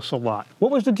shirtless a lot.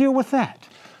 What was the deal with that?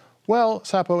 Well,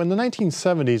 Sapo, in the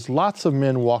 1970s, lots of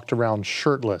men walked around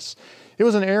shirtless. It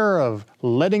was an era of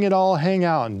letting it all hang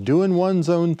out and doing one's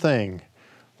own thing.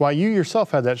 Why, you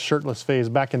yourself had that shirtless phase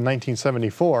back in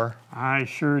 1974. I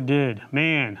sure did.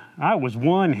 Man, I was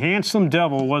one handsome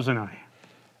devil, wasn't I?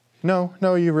 No,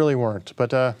 you really weren't.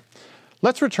 But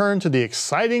let's return to the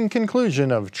exciting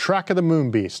conclusion of Track of the Moon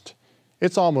Beast.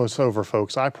 It's almost over,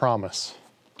 folks, I promise.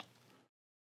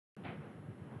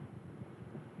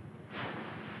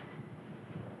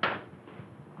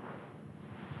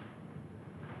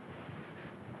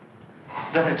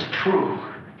 Then it's true.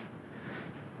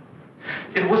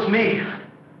 It was me.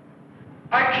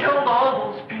 I killed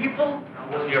all those people.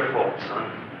 It wasn't your fault,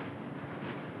 son.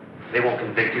 They won't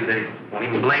convict you. They won't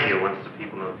even blame you once the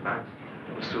people know the facts.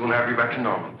 We'll soon have you back to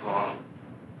normal, Paul.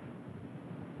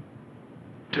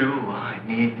 Do I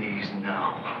need these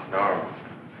now? No.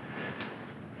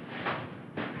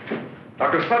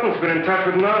 Dr. Sutton's been in touch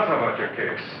with NASA about your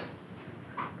case.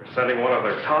 They're sending one of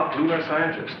their top lunar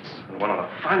scientists and one of the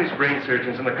finest brain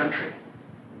surgeons in the country.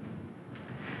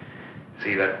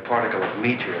 See, that particle of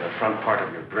meteor in the front part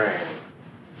of your brain,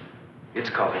 it's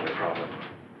causing the problem.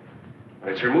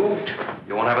 When it's removed,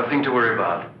 you won't have a thing to worry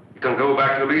about. You can go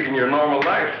back to leading your normal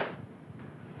life.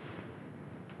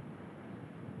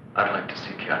 I'd like to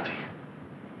see Kathy.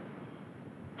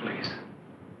 Please.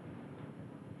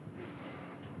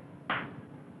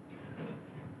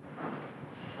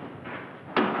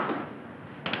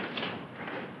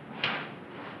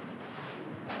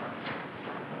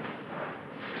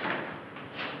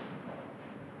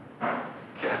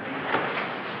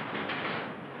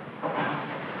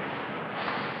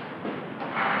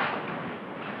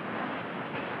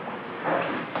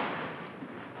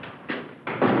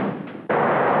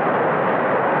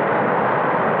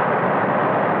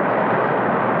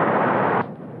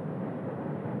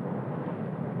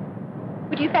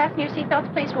 Would you fasten your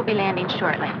seatbelts, please? We'll be landing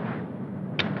shortly.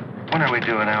 When are we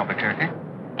due in Albuquerque?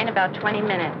 In about 20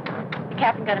 minutes. The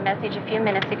captain got a message a few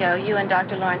minutes ago. You and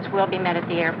Dr. Lawrence will be met at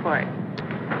the airport.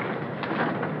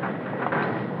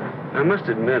 I must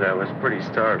admit I was pretty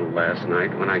startled last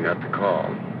night when I got the call.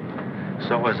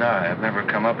 So was I. I've never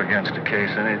come up against a case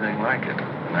anything like it.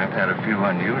 And I've had a few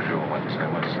unusual ones, I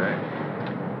must say.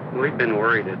 We've been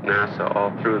worried at NASA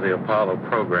all through the Apollo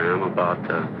program about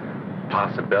the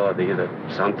possibility that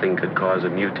something could cause a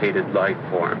mutated life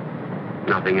form.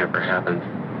 Nothing ever happened.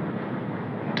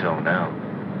 Until now.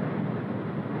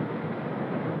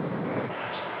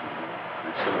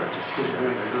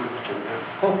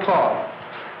 Oh, Paul,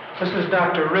 this is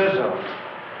Dr. Rizzo.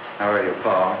 How are you,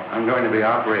 Paul? I'm going to be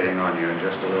operating on you in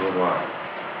just a little while.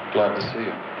 Glad to see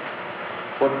you.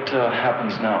 What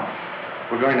happens now?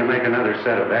 We're going to make another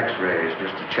set of X-rays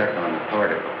just to check on the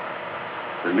particle.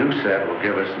 The new set will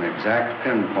give us an exact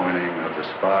pinpointing of the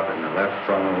spot in the left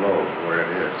frontal lobe where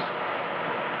it is.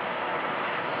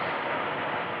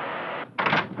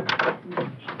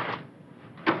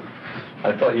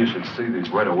 I thought you should see these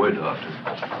right away, Doctor.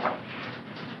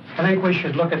 I think we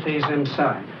should look at these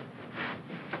inside.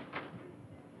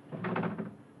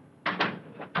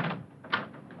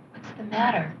 What's the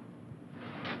matter?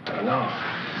 I don't know,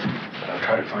 but I'll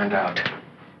try to find out.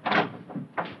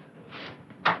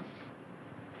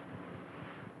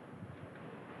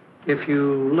 If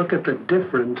you look at the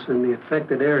difference in the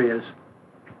affected areas,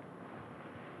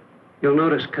 you'll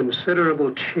notice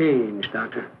considerable change,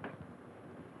 Doctor.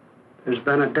 There's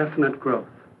been a definite growth.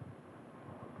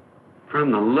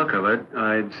 From the look of it,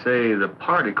 I'd say the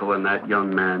particle in that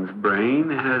young man's brain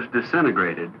has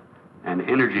disintegrated, and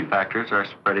energy factors are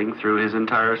spreading through his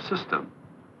entire system.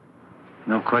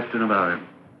 No question about it.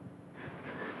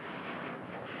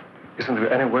 Isn't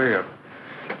there any way of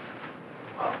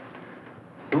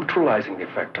neutralizing the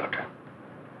effect, Doctor?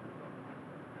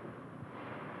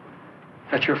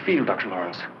 That's your field, Dr.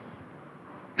 Lawrence.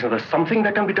 Isn't there something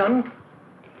that can be done?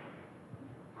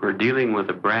 We're dealing with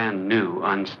a brand new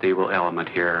unstable element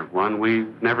here, one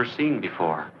we've never seen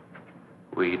before.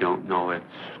 We don't know its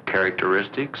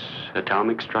characteristics,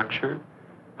 atomic structure,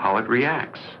 how it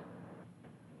reacts.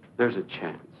 There's a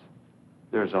chance.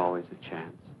 There's always a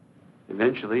chance.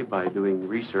 Eventually, by doing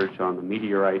research on the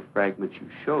meteorite fragments you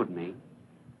showed me,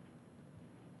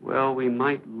 well, we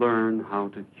might learn how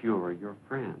to cure your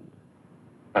friend.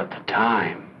 But the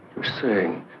time... You're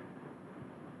saying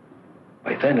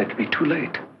by then it'd be too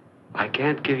late. I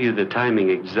can't give you the timing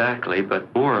exactly,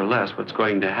 but more or less what's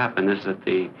going to happen is that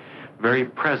the very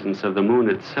presence of the moon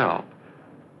itself,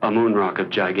 a moon rock of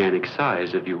gigantic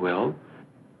size, if you will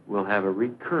have a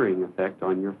recurring effect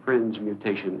on your friend's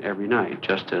mutation every night,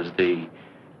 just as the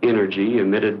energy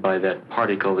emitted by that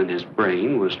particle in his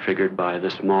brain was triggered by the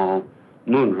small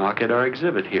moon rock at our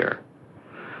exhibit here.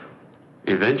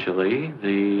 Eventually,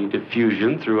 the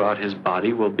diffusion throughout his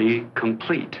body will be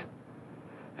complete.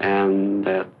 And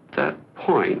at that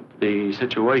point, the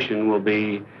situation will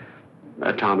be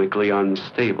atomically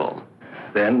unstable.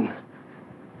 Then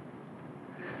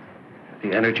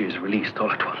the energy is released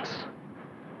all at once.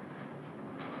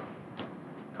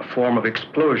 A form of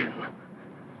explosion.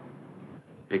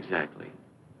 Exactly.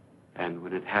 And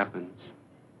when it happens,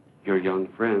 your young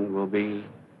friend will be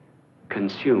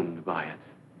consumed by it.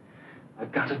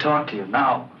 I've got to talk to you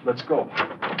now. Let's go.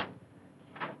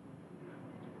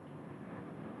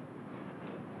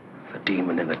 The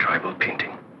demon in the tribal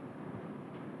painting.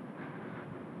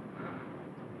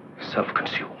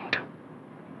 Self-consumed.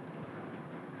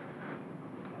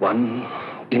 One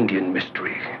Indian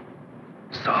mystery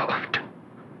solved.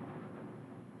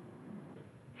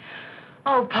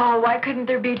 Oh, Paul, why couldn't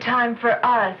there be time for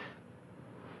us?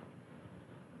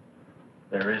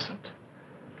 There isn't.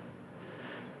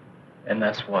 And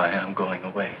that's why I'm going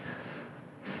away.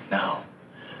 Now,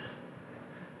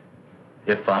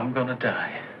 if I'm gonna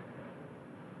die,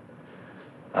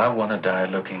 I want to die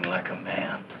looking like a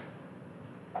man,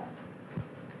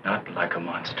 not like a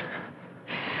monster.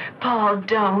 Paul,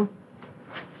 don't.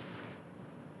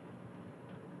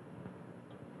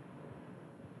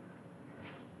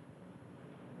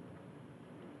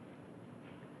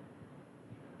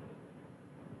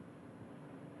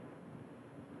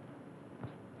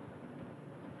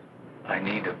 I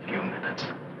need a few minutes.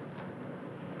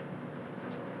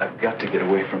 I've got to get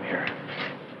away from here.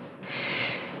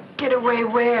 Get away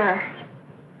where?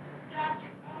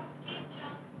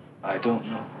 I don't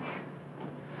know.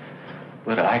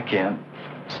 But I can't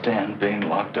stand being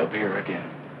locked up here again.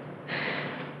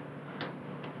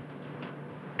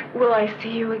 Will I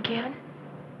see you again?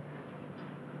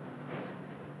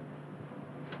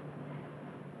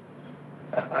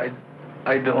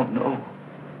 I don't know.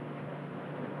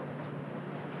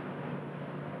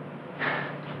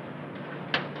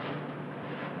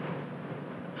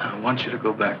 I want you to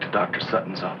go back to Dr.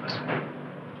 Sutton's office.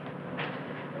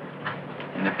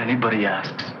 And if anybody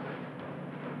asks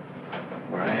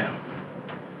where I am,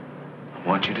 I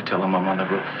want you to tell them I'm on the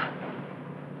roof.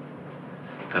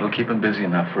 That'll keep him busy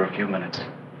enough for a few minutes.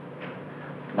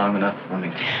 long enough for me.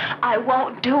 I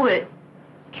won't do it.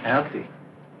 Kathy.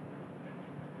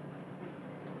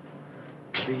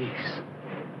 Please.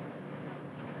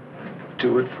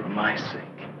 Do it for my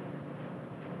sake.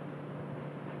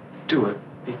 Do it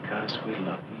because we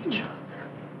love each other.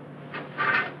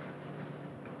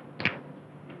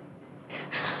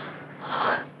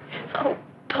 Oh,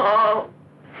 Paul.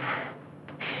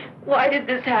 Why did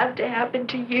this have to happen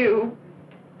to you?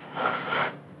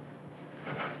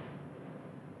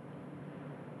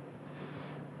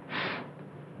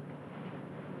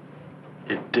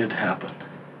 It did happen.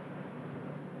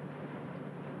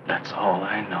 That's all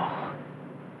I know.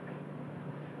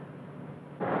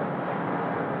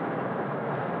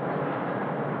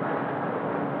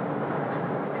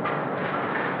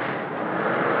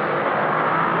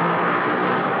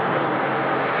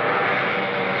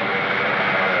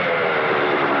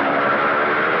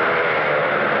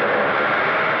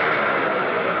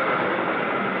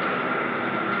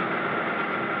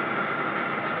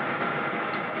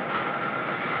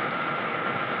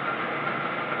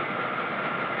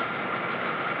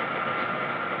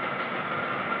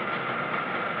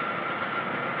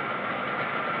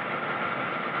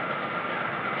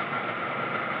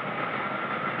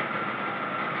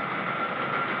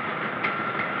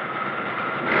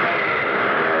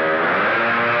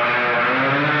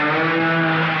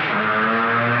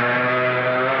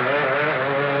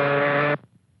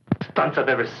 Stunts I've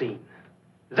ever seen.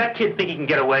 Does that kid think he can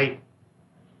get away?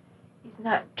 He's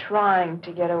not trying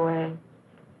to get away.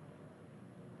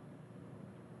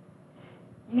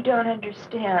 You don't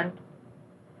understand.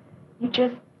 You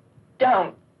just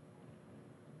don't.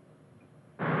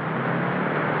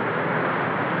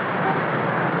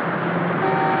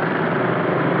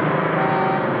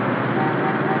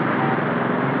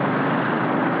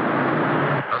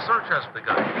 A search has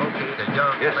begun to locate a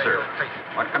young Yes, sir. male patient.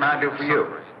 What can I do for you?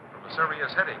 From a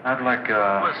serious headache. I'd like Who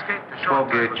a escaped a short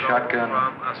 12-gauge time ago shotgun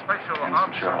from a special and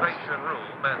some shells. observation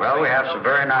room at Well, we St. have some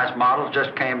very nice models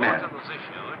just came in. Bulletin was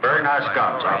issued Very nice by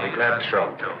guns. I'll be authorities glad at to show.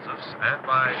 St. Joseph's and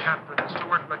by Captain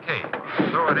Stuart McCabe,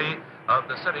 authority of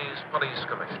the city's police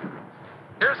commissioner.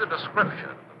 Here's a description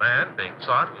of the man being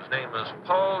sought, whose name is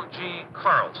Paul G.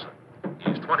 Carlson.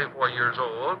 He's 24 years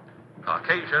old,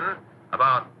 Caucasian,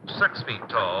 about 6 feet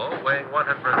tall, weighing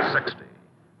 160.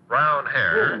 Brown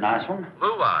hair, Here's a nice one.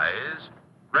 blue eyes,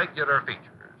 regular features.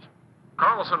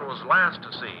 Carlson was last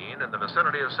seen in the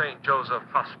vicinity of St. Joseph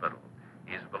Hospital.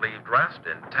 He's believed dressed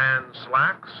in tan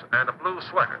slacks and a blue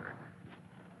sweater.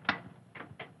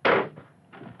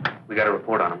 We got a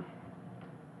report on him.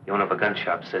 The owner of a gun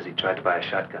shop says he tried to buy a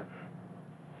shotgun,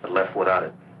 but left without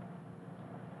it.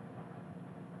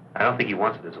 I don't think he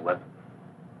wants it as a weapon.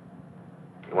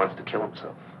 He wants to kill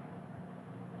himself.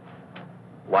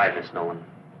 Why, Miss Nolan?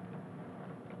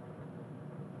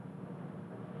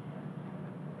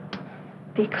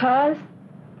 Because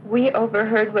we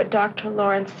overheard what Dr.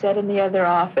 Lawrence said in the other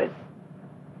office.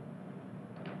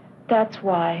 That's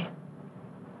why.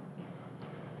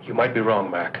 You might be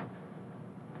wrong, Mac.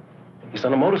 He's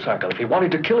on a motorcycle. If he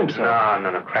wanted to kill himself...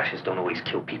 No. Crashes don't always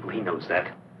kill people. He knows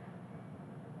that.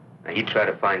 Now, you try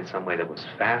to find some way that was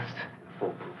fast and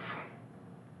foolproof.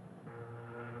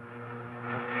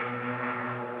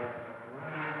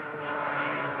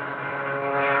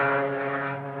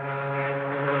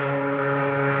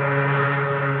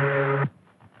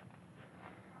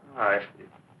 If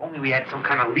only we had some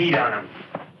kind of lead on him.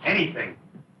 Anything.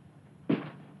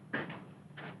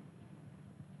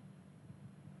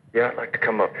 Yeah, I'd like to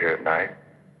come up here at night.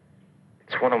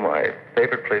 It's one of my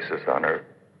favorite places on earth.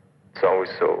 It's always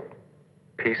so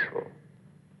peaceful,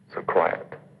 so quiet.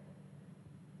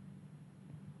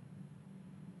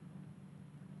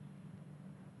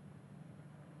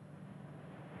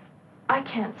 I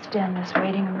can't stand this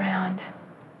waiting around.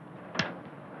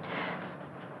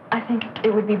 I think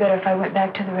it would be better if I went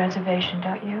back to the reservation,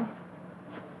 don't you?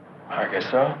 I guess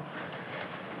so.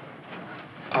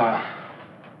 Well,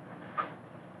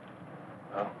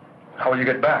 how will you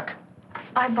get back?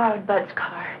 I borrowed Bud's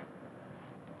car.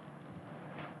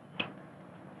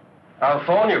 I'll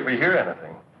phone you if we hear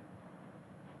anything.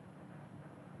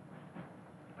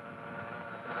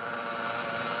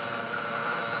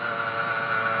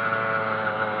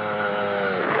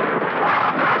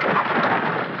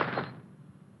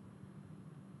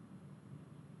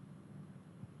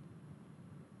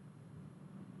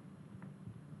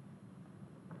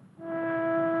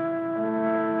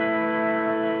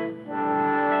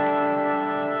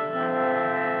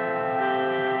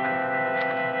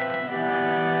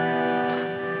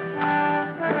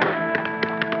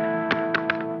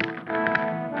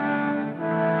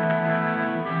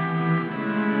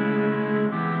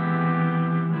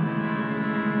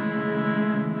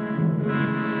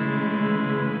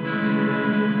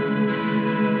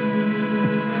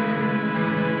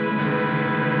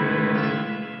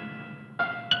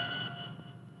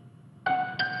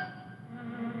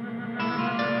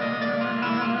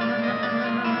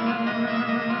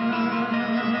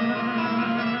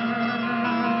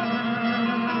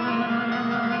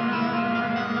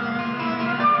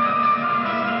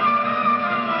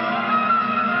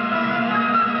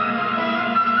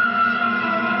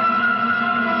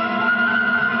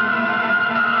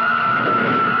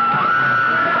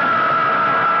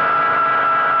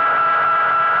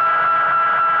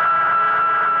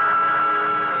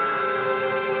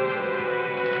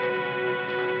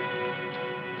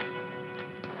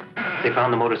 They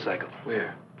found the motorcycle.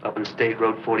 Where? Up in State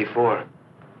Road 44.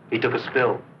 He took a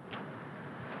spill.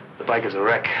 The bike is a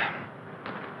wreck.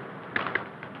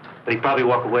 But he'd probably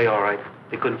walk away all right.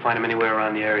 They couldn't find him anywhere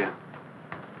around the area.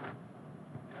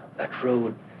 That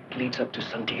road leads up to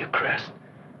Sandia Crest.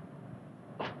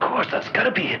 Of course, that's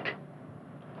gotta be it.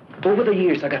 Over the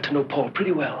years, I got to know Paul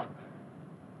pretty well.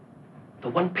 The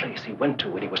one place he went to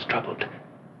when he was troubled,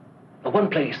 the one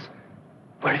place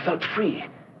where he felt free,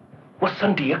 was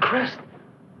Sandia Crest.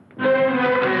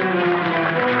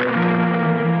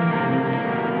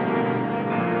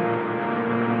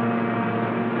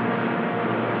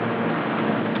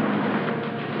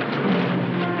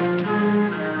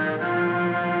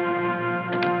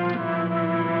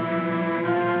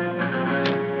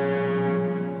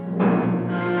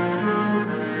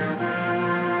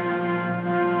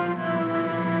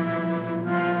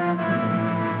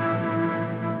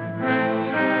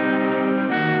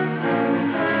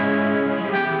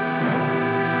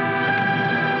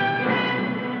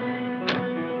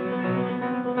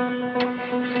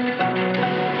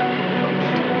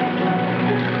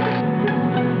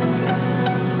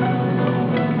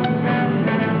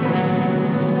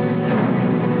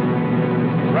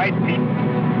 Right, Pete.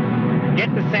 Get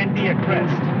to Sandia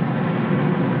Crest.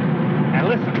 Now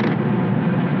listen.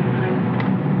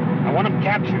 I want him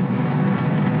captured.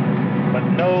 But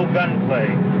no gunplay.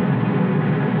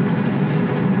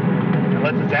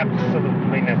 Unless it's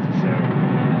absolutely necessary.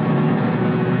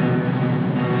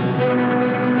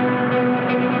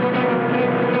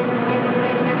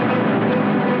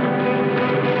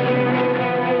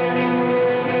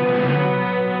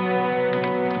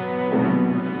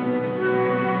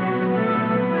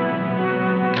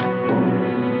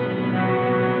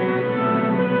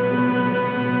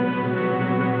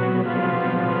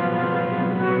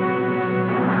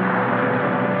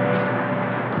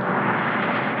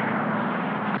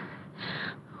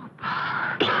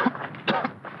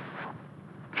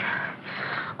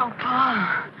 Oh, Paul.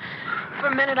 For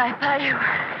a minute, I thought you were...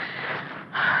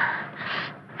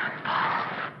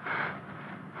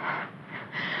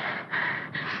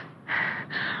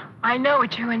 I know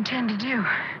what you intend to do,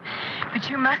 but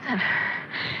you mustn't.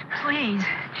 Please,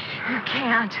 you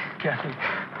can't. Kathy,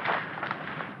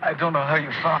 I don't know how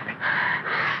you found me,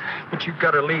 but you've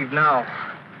got to leave now.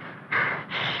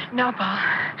 No, Paul.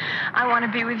 I want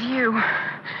to be with you.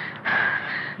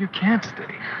 You can't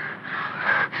stay.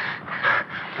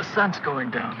 The sun's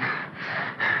going down.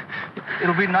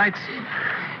 It'll be night soon.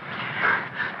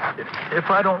 If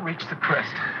I don't reach the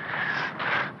crest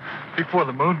before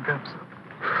the moon comes up,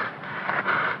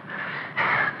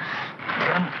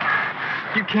 then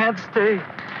you can't stay.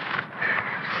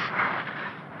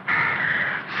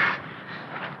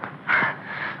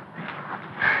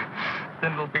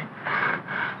 Then it'll be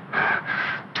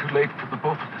too late for the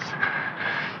both of us.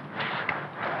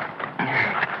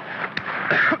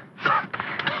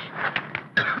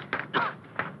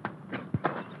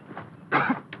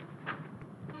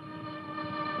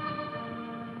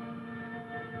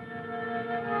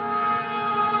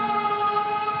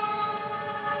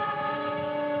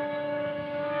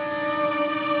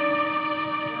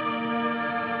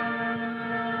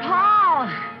 Paul!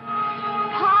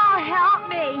 Paul, help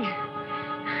me!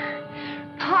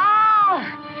 Paul!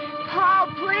 Paul,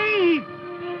 please!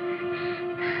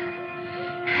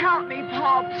 Help me,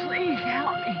 Paul, please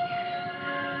help me.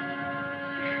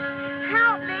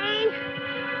 Help me!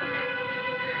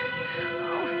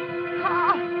 Oh,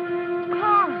 Paul!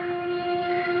 Paul!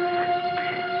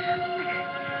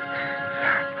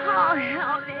 Paul,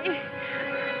 help me!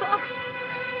 Paul!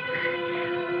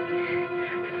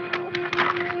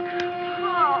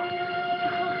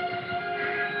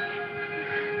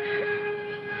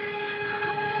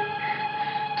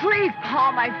 Please,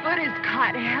 Paul, my foot is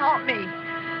caught. Help me.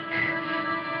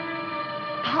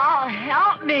 Paul,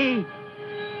 help me.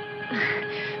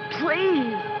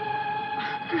 Please.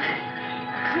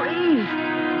 Please.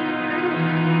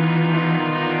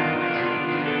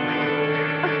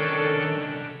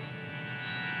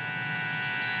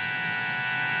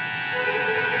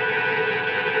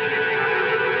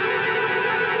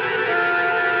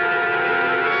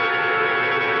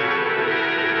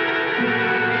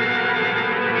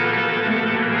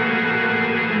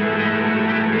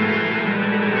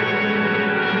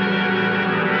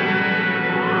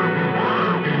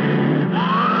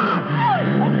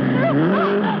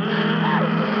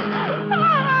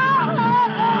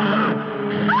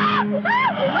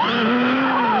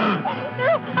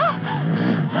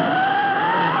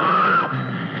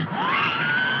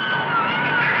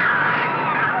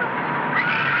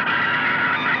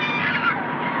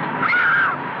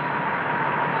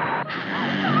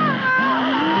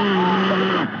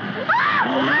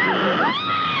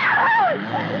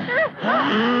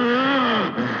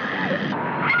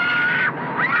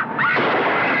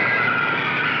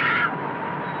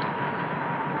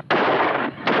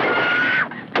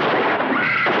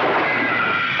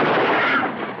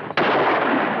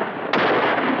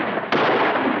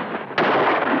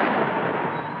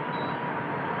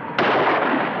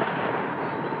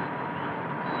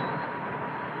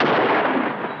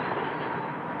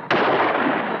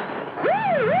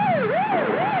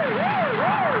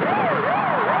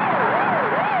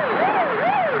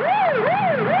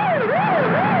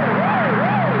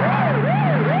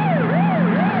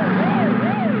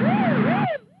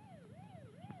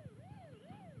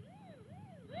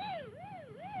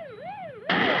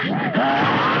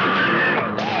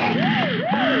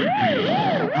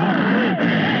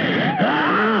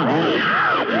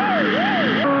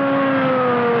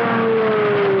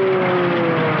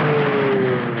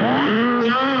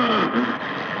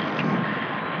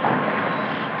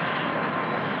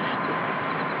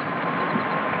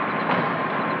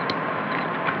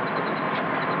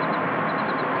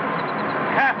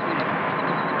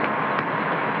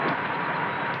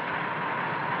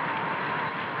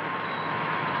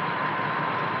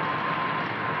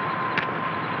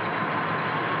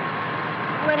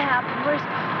 happened? Where's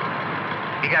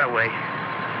Paul? He got away.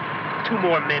 2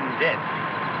 more men dead.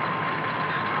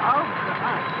 Oh,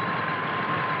 God.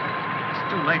 It's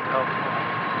too late to help Paul.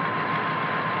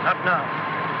 Not now.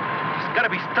 He's got to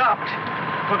be stopped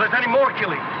before there's any more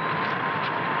killing.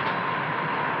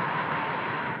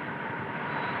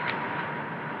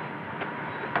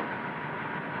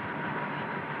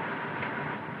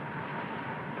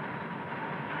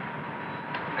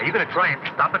 Are you going to try and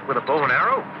stop it with a bow and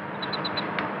arrow?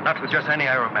 Not with just any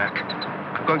arrow, Mac.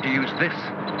 I'm going to use this.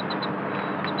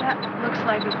 That looks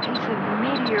like a piece of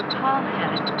meteor Paul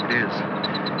had. It is.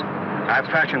 I've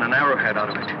fashioned an arrowhead out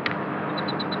of it.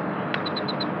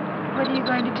 What are you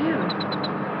going to do?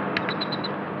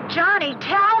 Johnny,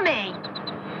 tell me!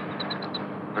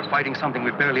 We're fighting something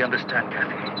we barely understand,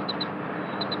 Kathy.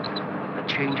 The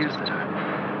changes that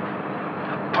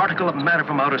a particle of matter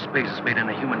from outer space has made in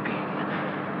a human being.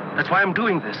 That's why I'm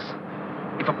doing this.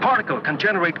 If a particle can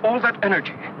generate all that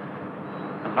energy,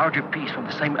 a larger piece from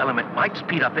the same element might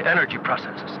speed up the energy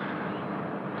processes.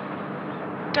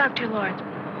 Dr. Lawrence,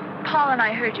 Paul and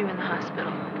I heard you in the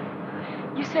hospital.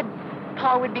 You said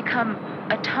Paul would become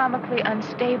atomically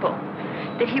unstable,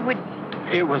 that he would...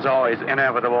 It was always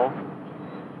inevitable.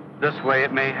 This way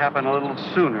it may happen a little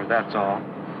sooner, that's all.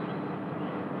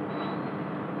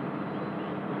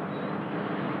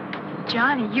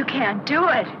 Johnny, you can't do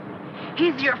it.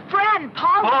 He's your friend,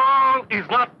 Paul. Paul is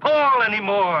not Paul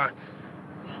anymore.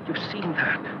 You've seen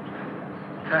that.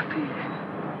 Kathy,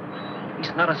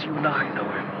 he's not as you and I know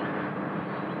him.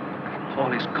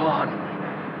 Paul is gone.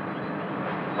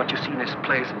 What you see in his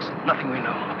place is nothing we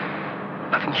know.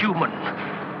 Nothing human.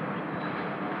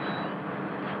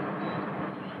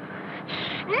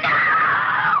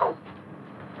 No!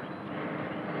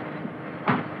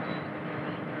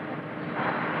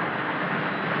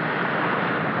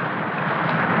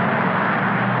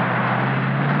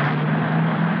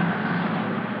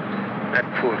 That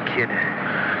poor kid.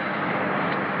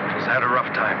 He's had a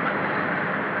rough time.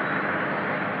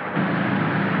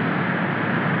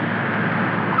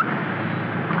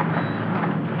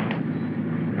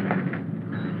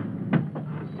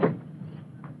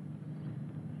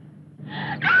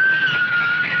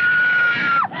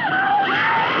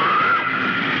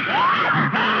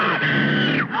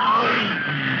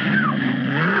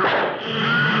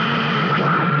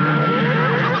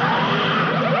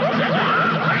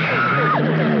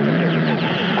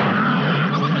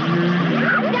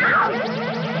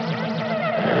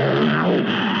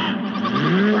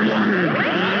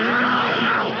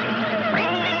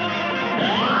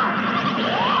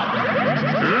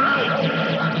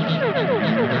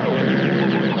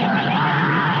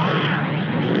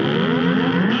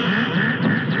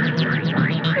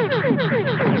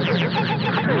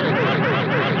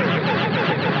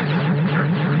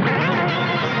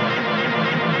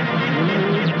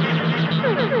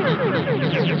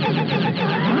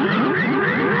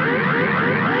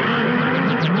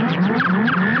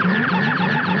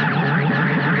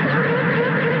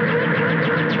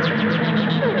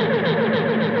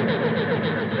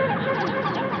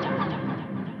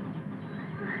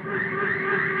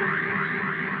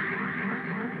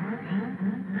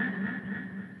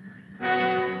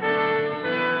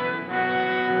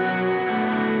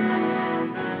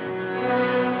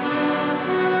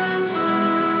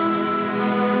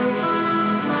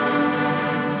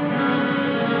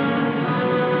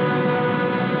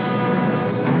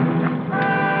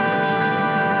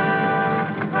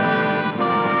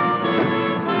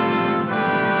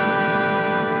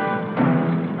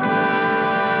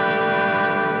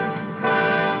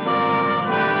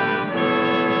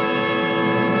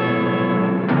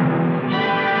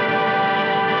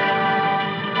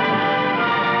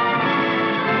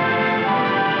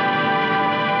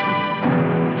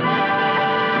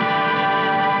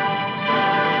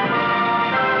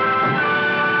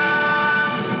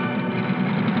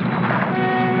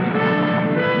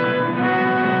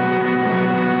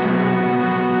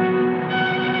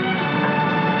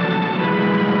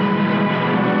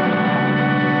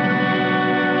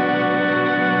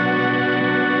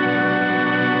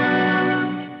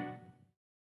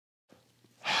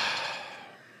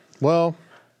 Well,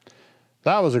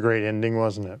 that was a great ending,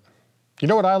 wasn't it? You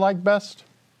know what I like best?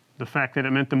 The fact that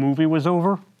it meant the movie was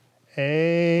over?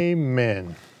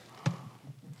 Amen.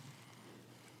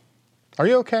 Are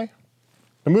you okay?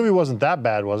 The movie wasn't that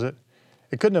bad, was it?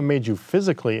 It couldn't have made you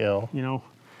physically ill. You know,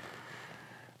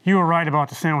 you were right about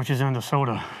the sandwiches and the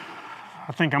soda.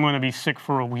 I think I'm going to be sick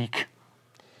for a week.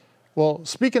 Well,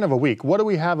 speaking of a week, what do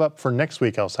we have up for next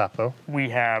week, El Sapo? We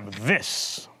have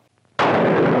this.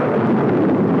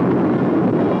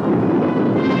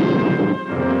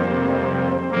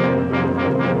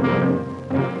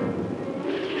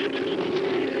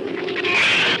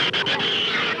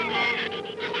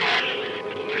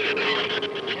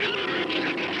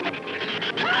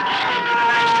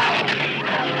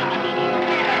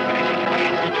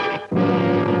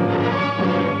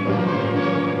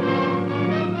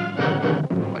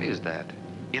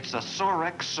 It's a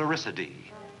Sorex cericidae.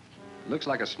 Looks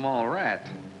like a small rat.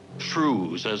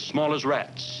 Shrews as small as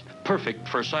rats, perfect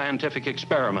for scientific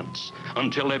experiments,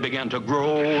 until they began to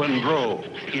grow and grow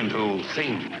into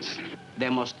things. They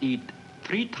must eat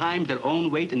 3 times their own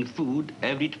weight in food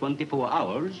every 24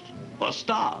 hours or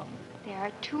starve. There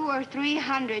are 200 or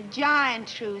 300 giant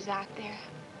shrews out there.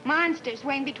 Monsters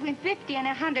weighing between 50 and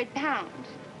 100 pounds.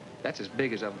 That's as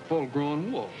big as a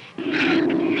full-grown wolf.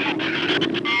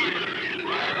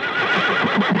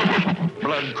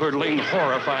 Blood-curdling,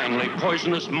 horrifyingly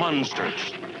poisonous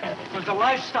monsters. For the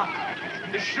livestock,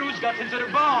 the shrews got into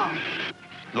the barn.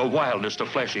 The wildest of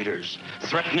flesh eaters,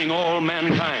 threatening all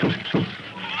mankind.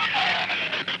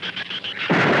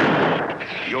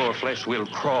 Your flesh will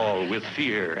crawl with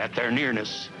fear at their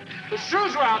nearness. The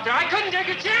shrews were out there. I couldn't take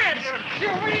a chance.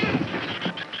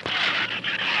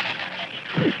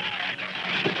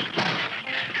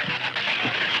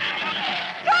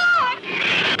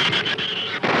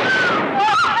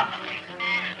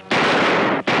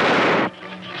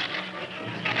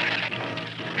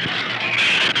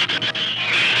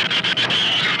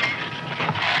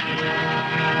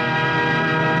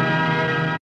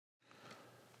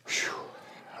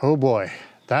 Oh boy,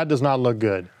 that does not look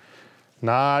good.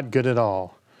 Not good at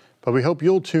all. But we hope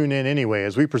you'll tune in anyway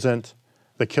as we present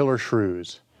the Killer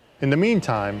Shrews. In the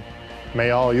meantime, may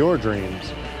all your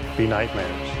dreams be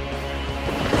nightmares.